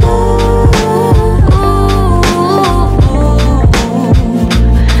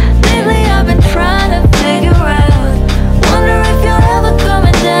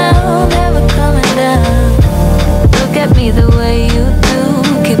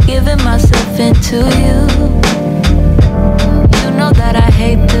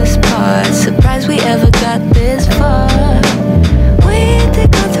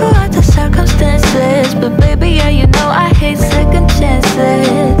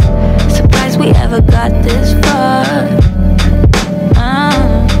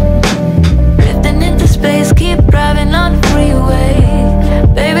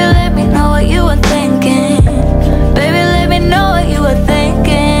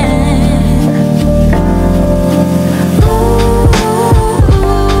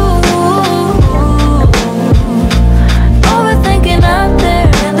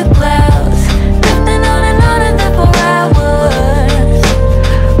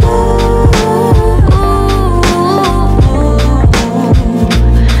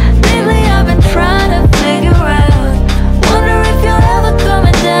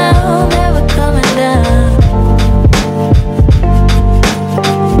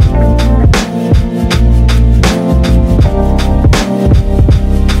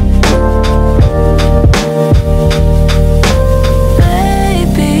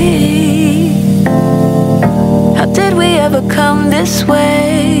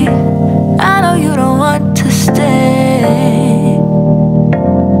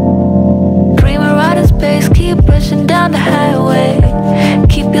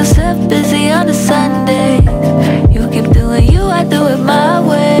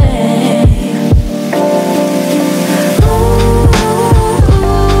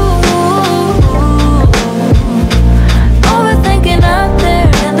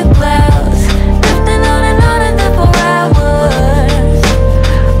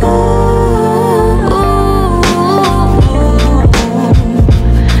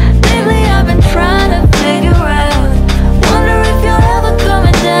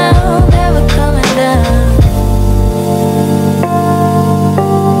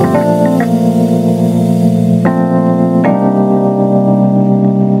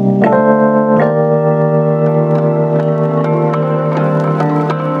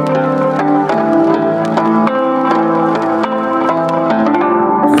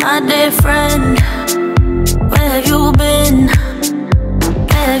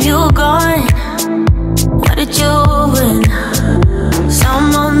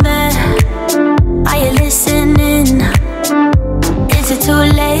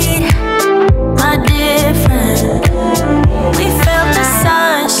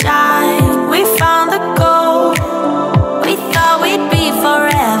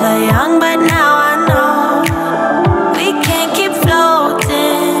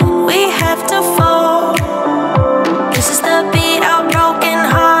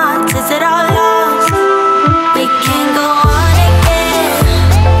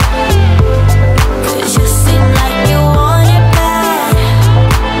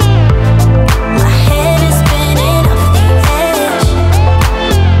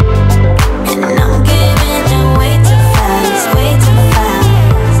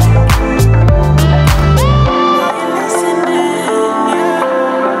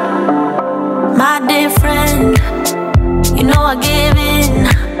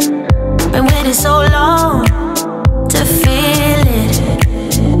 Been waiting so long to feel it.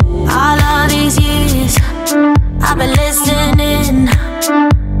 All of these years I've been listening.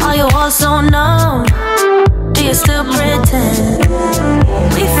 Are you all so numb? Do you still pretend?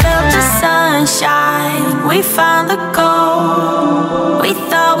 We felt the sunshine, we found the gold. We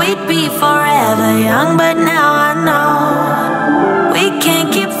thought we'd be forever young, but now I know we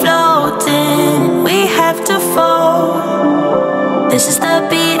can't keep floating, we have to fall. This is the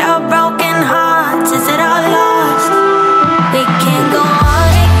beat of broken hearts, is it all lost? We can't go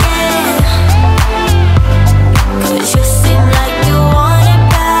on again, 'cause you seem like you want it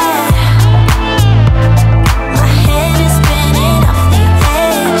bad. My head is spinning off the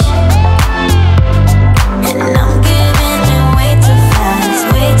edge, and I'm giving in way too fast,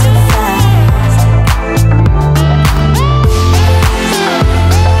 way too fast.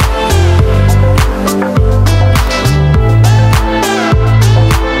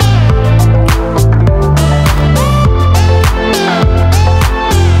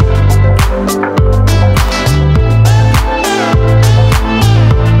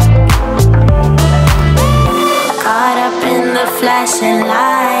 Caught up in the flashing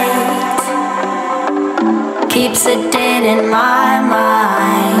lights, keeps it dead in my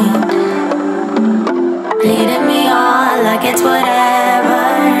mind, leading me on like it's whatever.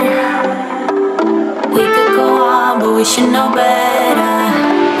 We could go on, but we should know better.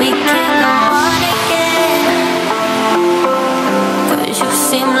 We can't go on again, 'cause you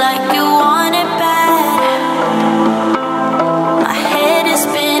seem like you want it bad. My head is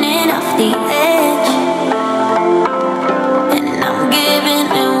spinning off the edge, and I'm giving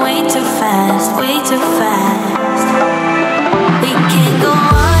in way too fast, way too fast. We can't go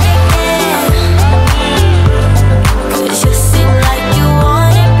on again, 'cause you seem like you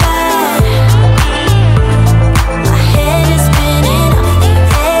want it bad. My head is spinning off the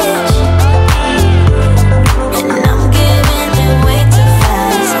edge, and I'm giving in way too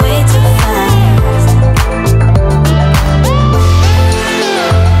fast, way too fast.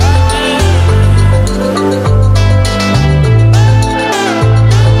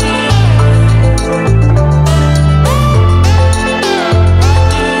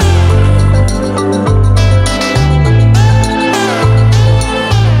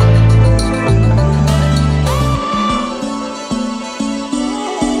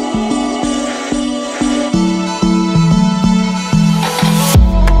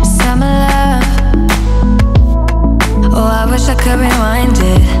 Summer love, oh I wish I could rewind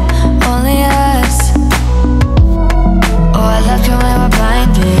it. Only us, oh I left you when we're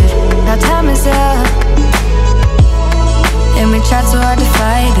blinded. Now time is up, and we tried so hard to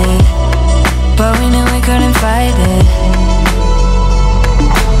fight it, but we knew we couldn't fight it.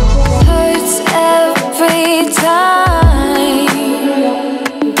 Hurts every time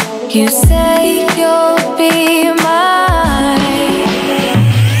you say you'll be mine.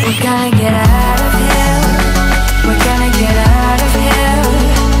 We're gonna get out of here, we're gonna get out of here.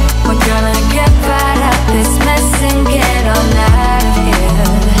 We're gonna get right out this mess and get on out of here.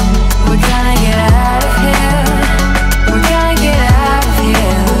 We're gonna get out of here, we're gonna get out of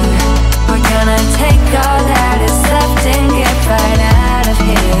here. We're gonna take all that is left and get right out of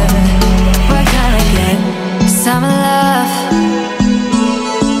here. We're gonna get some love.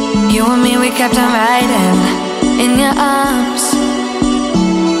 You and me, we kept on riding in your arms,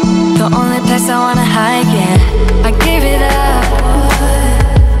 the only place I wanna hide, yeah. I gave it up,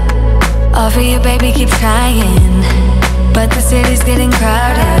 all for you, baby, keep trying, but the city's getting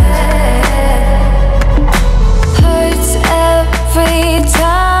crowded. Hurts every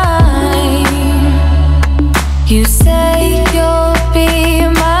time you say you'll be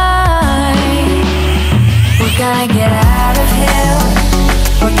mine. We're gonna get out of here,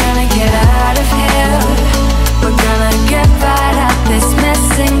 we're gonna get out of here. We're gonna get right out this mess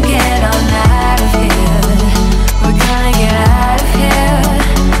and get on out of here. We're gonna get out of here,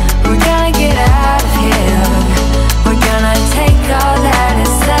 we're gonna get out of here. We're gonna take all that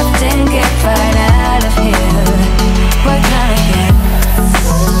is left and get right out of here. We're gonna get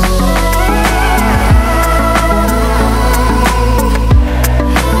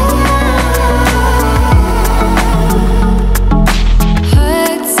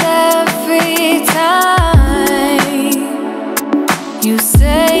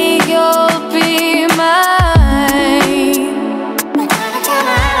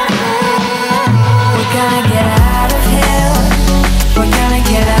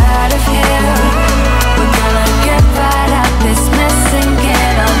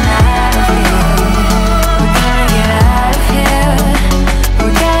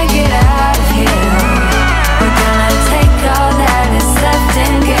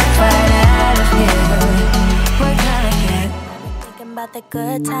the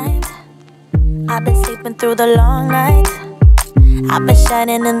good times. I've been sleeping through the long nights. I've been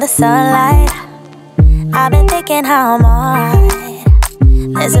shining in the sunlight. I've been thinking how I'm alright.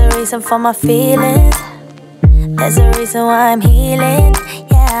 There's a reason for my feelings. There's a reason why I'm healing.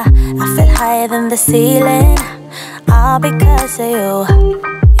 Yeah, I feel higher than the ceiling. All because of you.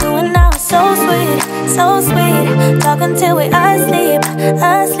 You and I are so sweet, so sweet. Talking till we asleep,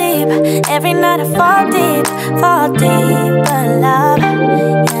 asleep. Every night I fall deep but love,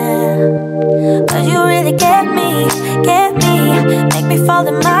 yeah. Cause you really get me, make me fall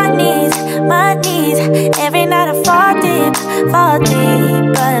to my knees, my knees. Every night I fall deep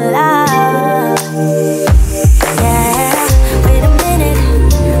but love, yeah. Wait a minute,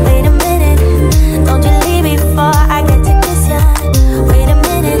 don't you leave me before I get to kiss ya. Wait a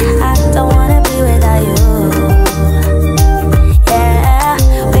minute, I don't wanna be without you. Yeah,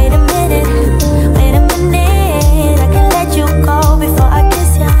 wait a minute, I can let you go before I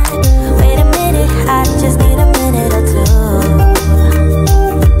kiss ya. Wait a minute, I just need a minute or two.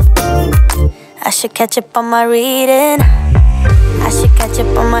 I should catch up on my reading, I should catch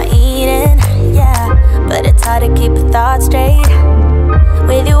up on my eating, yeah. But it's hard to keep a thought straight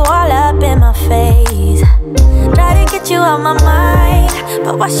with you all up in my face. Try to get you out my mind,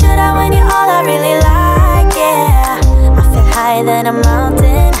 but why should I when you're all I really like, yeah. I feel higher than a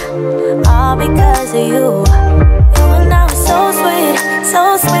mountain, all because of you. You and I were so sweet,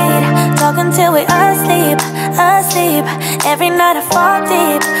 so sweet. Talking till we asleep, asleep. Every night I fall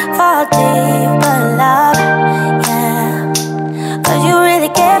deep but love, yeah. Cause you really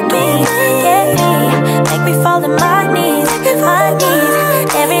get me, make me fall to my knees, my knees.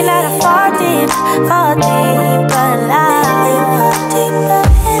 Every night I fall deep but love.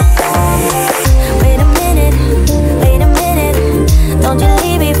 Wait a minute, don't you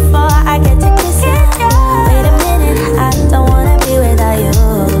leave me before I get to kiss you. Wait a minute, I don't wanna be without you.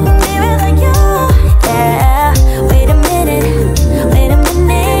 Yeah, wait a minute,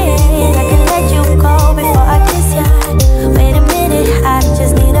 I can let you go before I kiss you. Wait a minute, I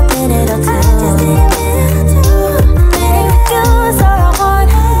just need a minute or two.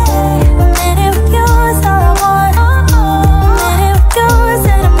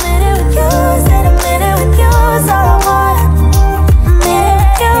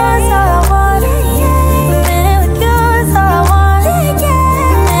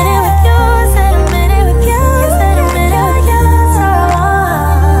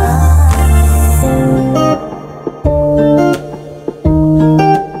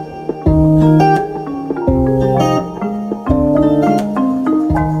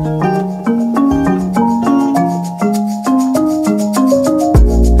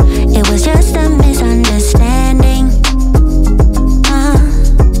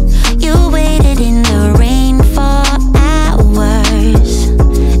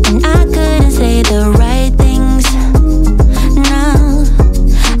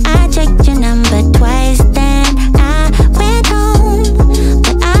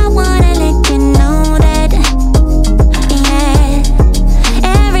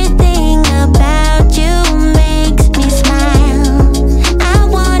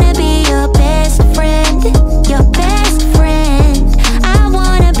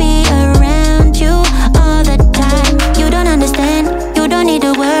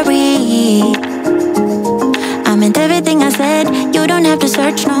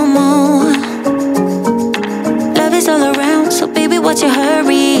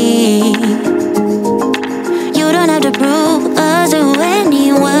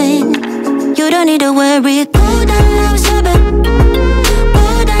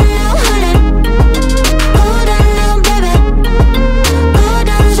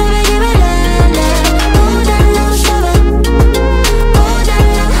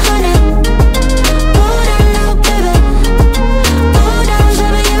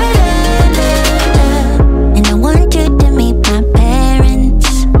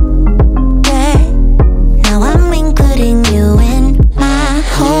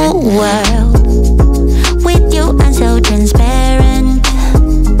 World. We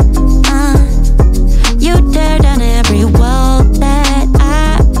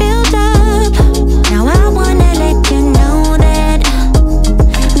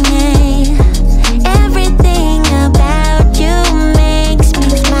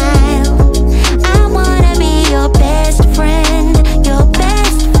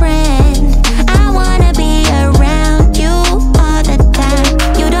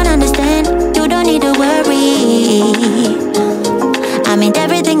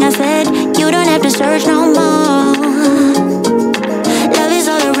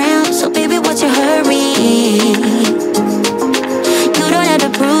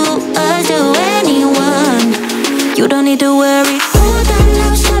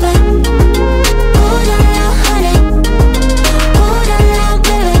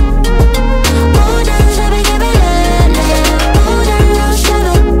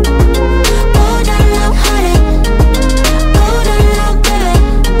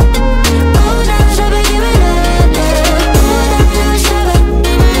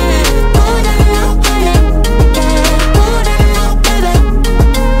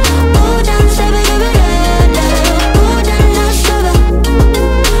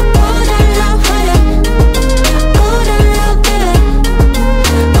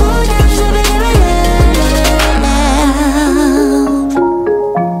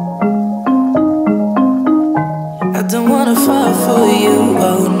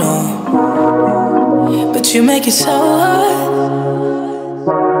you so hard.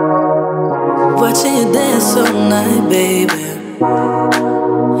 Watching you dance all night, baby,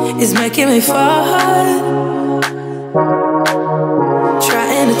 it's making me fall hard.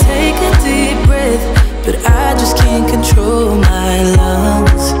 Trying to take a deep breath, but I just can't control my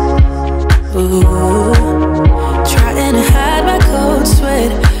lungs. Ooh. Trying to hide my cold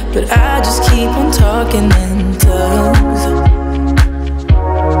sweat, but I just keep on talking in tongues.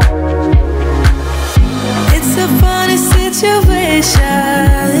 It's a funny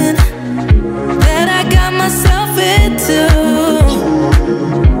situation that I got myself into.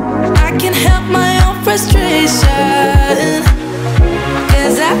 I can't help my own frustration,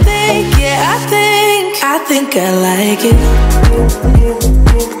 'cause I think, yeah, I think I like it.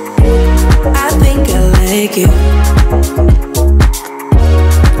 I think I like it.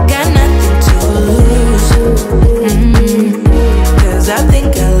 Got nothing to lose, 'cause I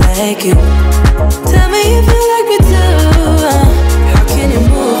think I like it. Tell me if you like me too. How can you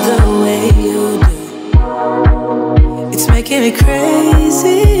move the way you do? It's making me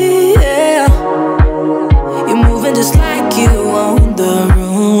crazy, yeah. You're moving just like you own the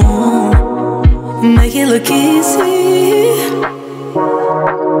room. Make it look easy.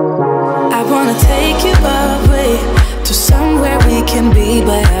 I wanna take you away to somewhere we can be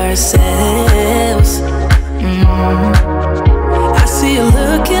by ourselves. I see you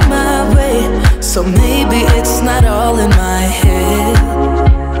looking my way, so maybe it's not all in my head.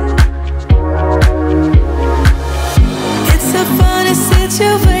 It's a funny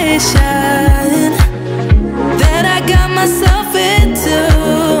situation that I got myself into.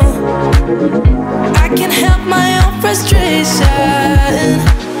 I can't help my own frustration,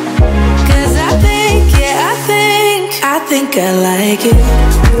 'cause I think, yeah, I think I like it.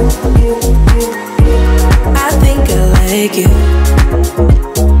 I think I like it.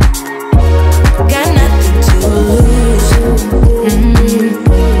 Got nothing to lose,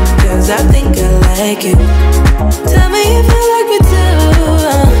 'cause I think I like it. Tell me if you like me too.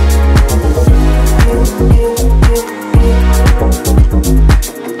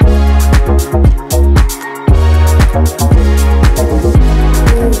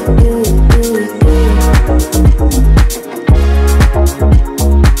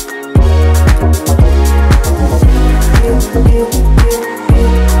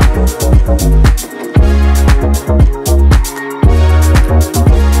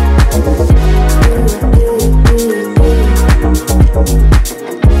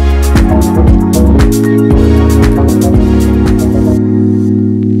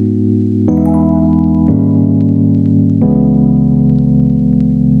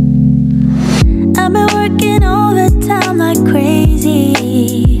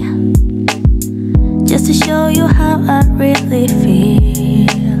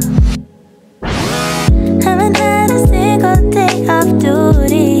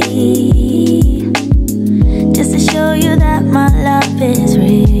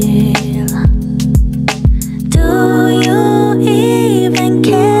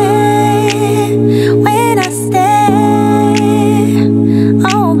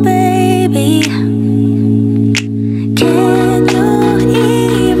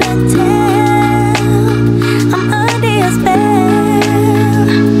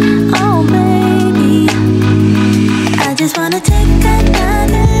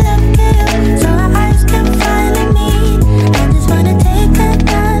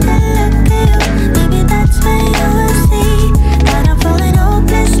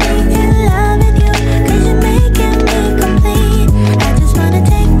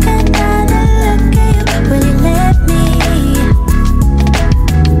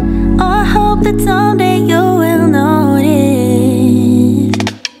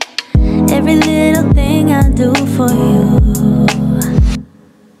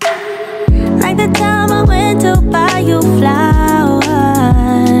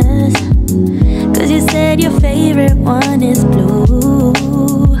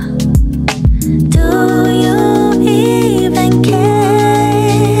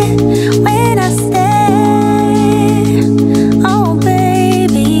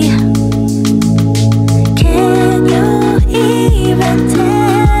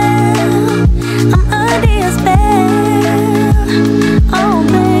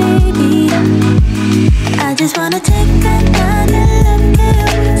 Just wanna take a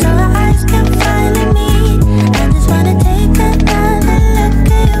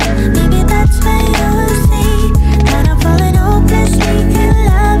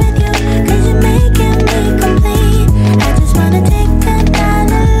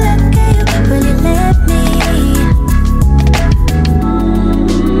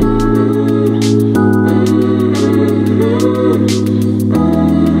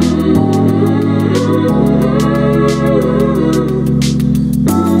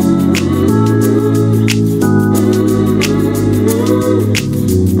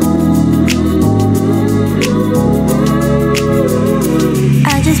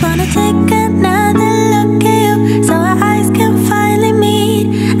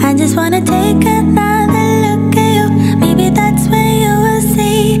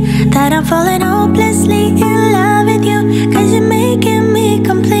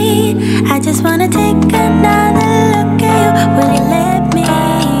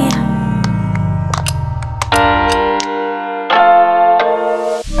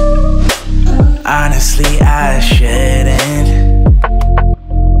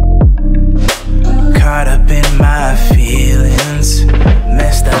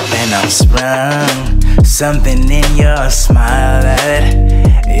something in your smile that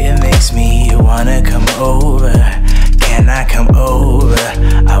it makes me wanna come over. Can I come over?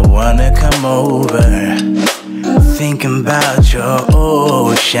 I wanna come over. Thinking about your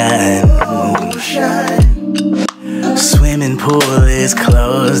ocean. Swimming pool is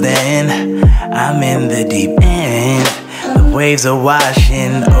closed and I'm in the deep end. The waves are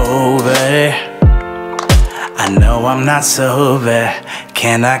washing over. I know I'm not sober.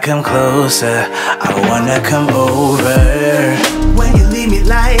 Can I come closer? I wanna come over. When you leave me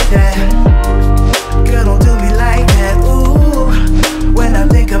like that, girl, don't do me like that. Ooh, when I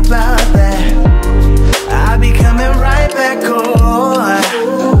think about that, I'll be coming right back. Oh,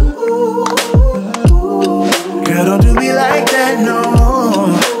 girl, don't do me like that, no.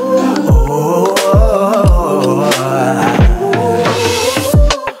 Oh,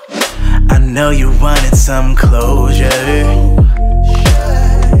 I know you wanted some closure.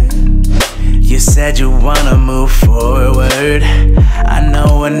 You said you wanna move forward. I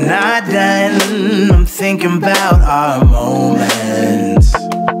know we're not done. I'm thinking about our moments.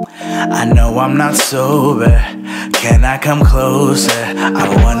 I know I'm not sober. Can I come closer? I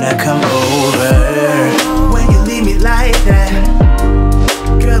wanna come over. When you leave me like that,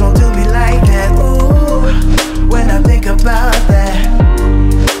 girl, don't do me like that. Ooh, when I think about that,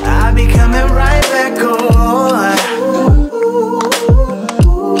 I'll be coming right back. Oh,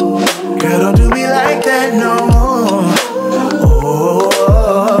 girl, don't do me like that, no. Oh,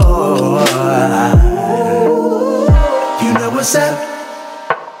 you know what's up?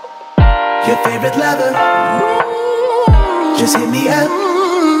 Your favorite lover. Just hit me up.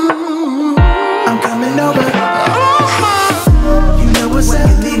 I'm coming over. You know what's up? When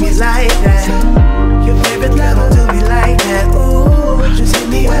you leave me like that,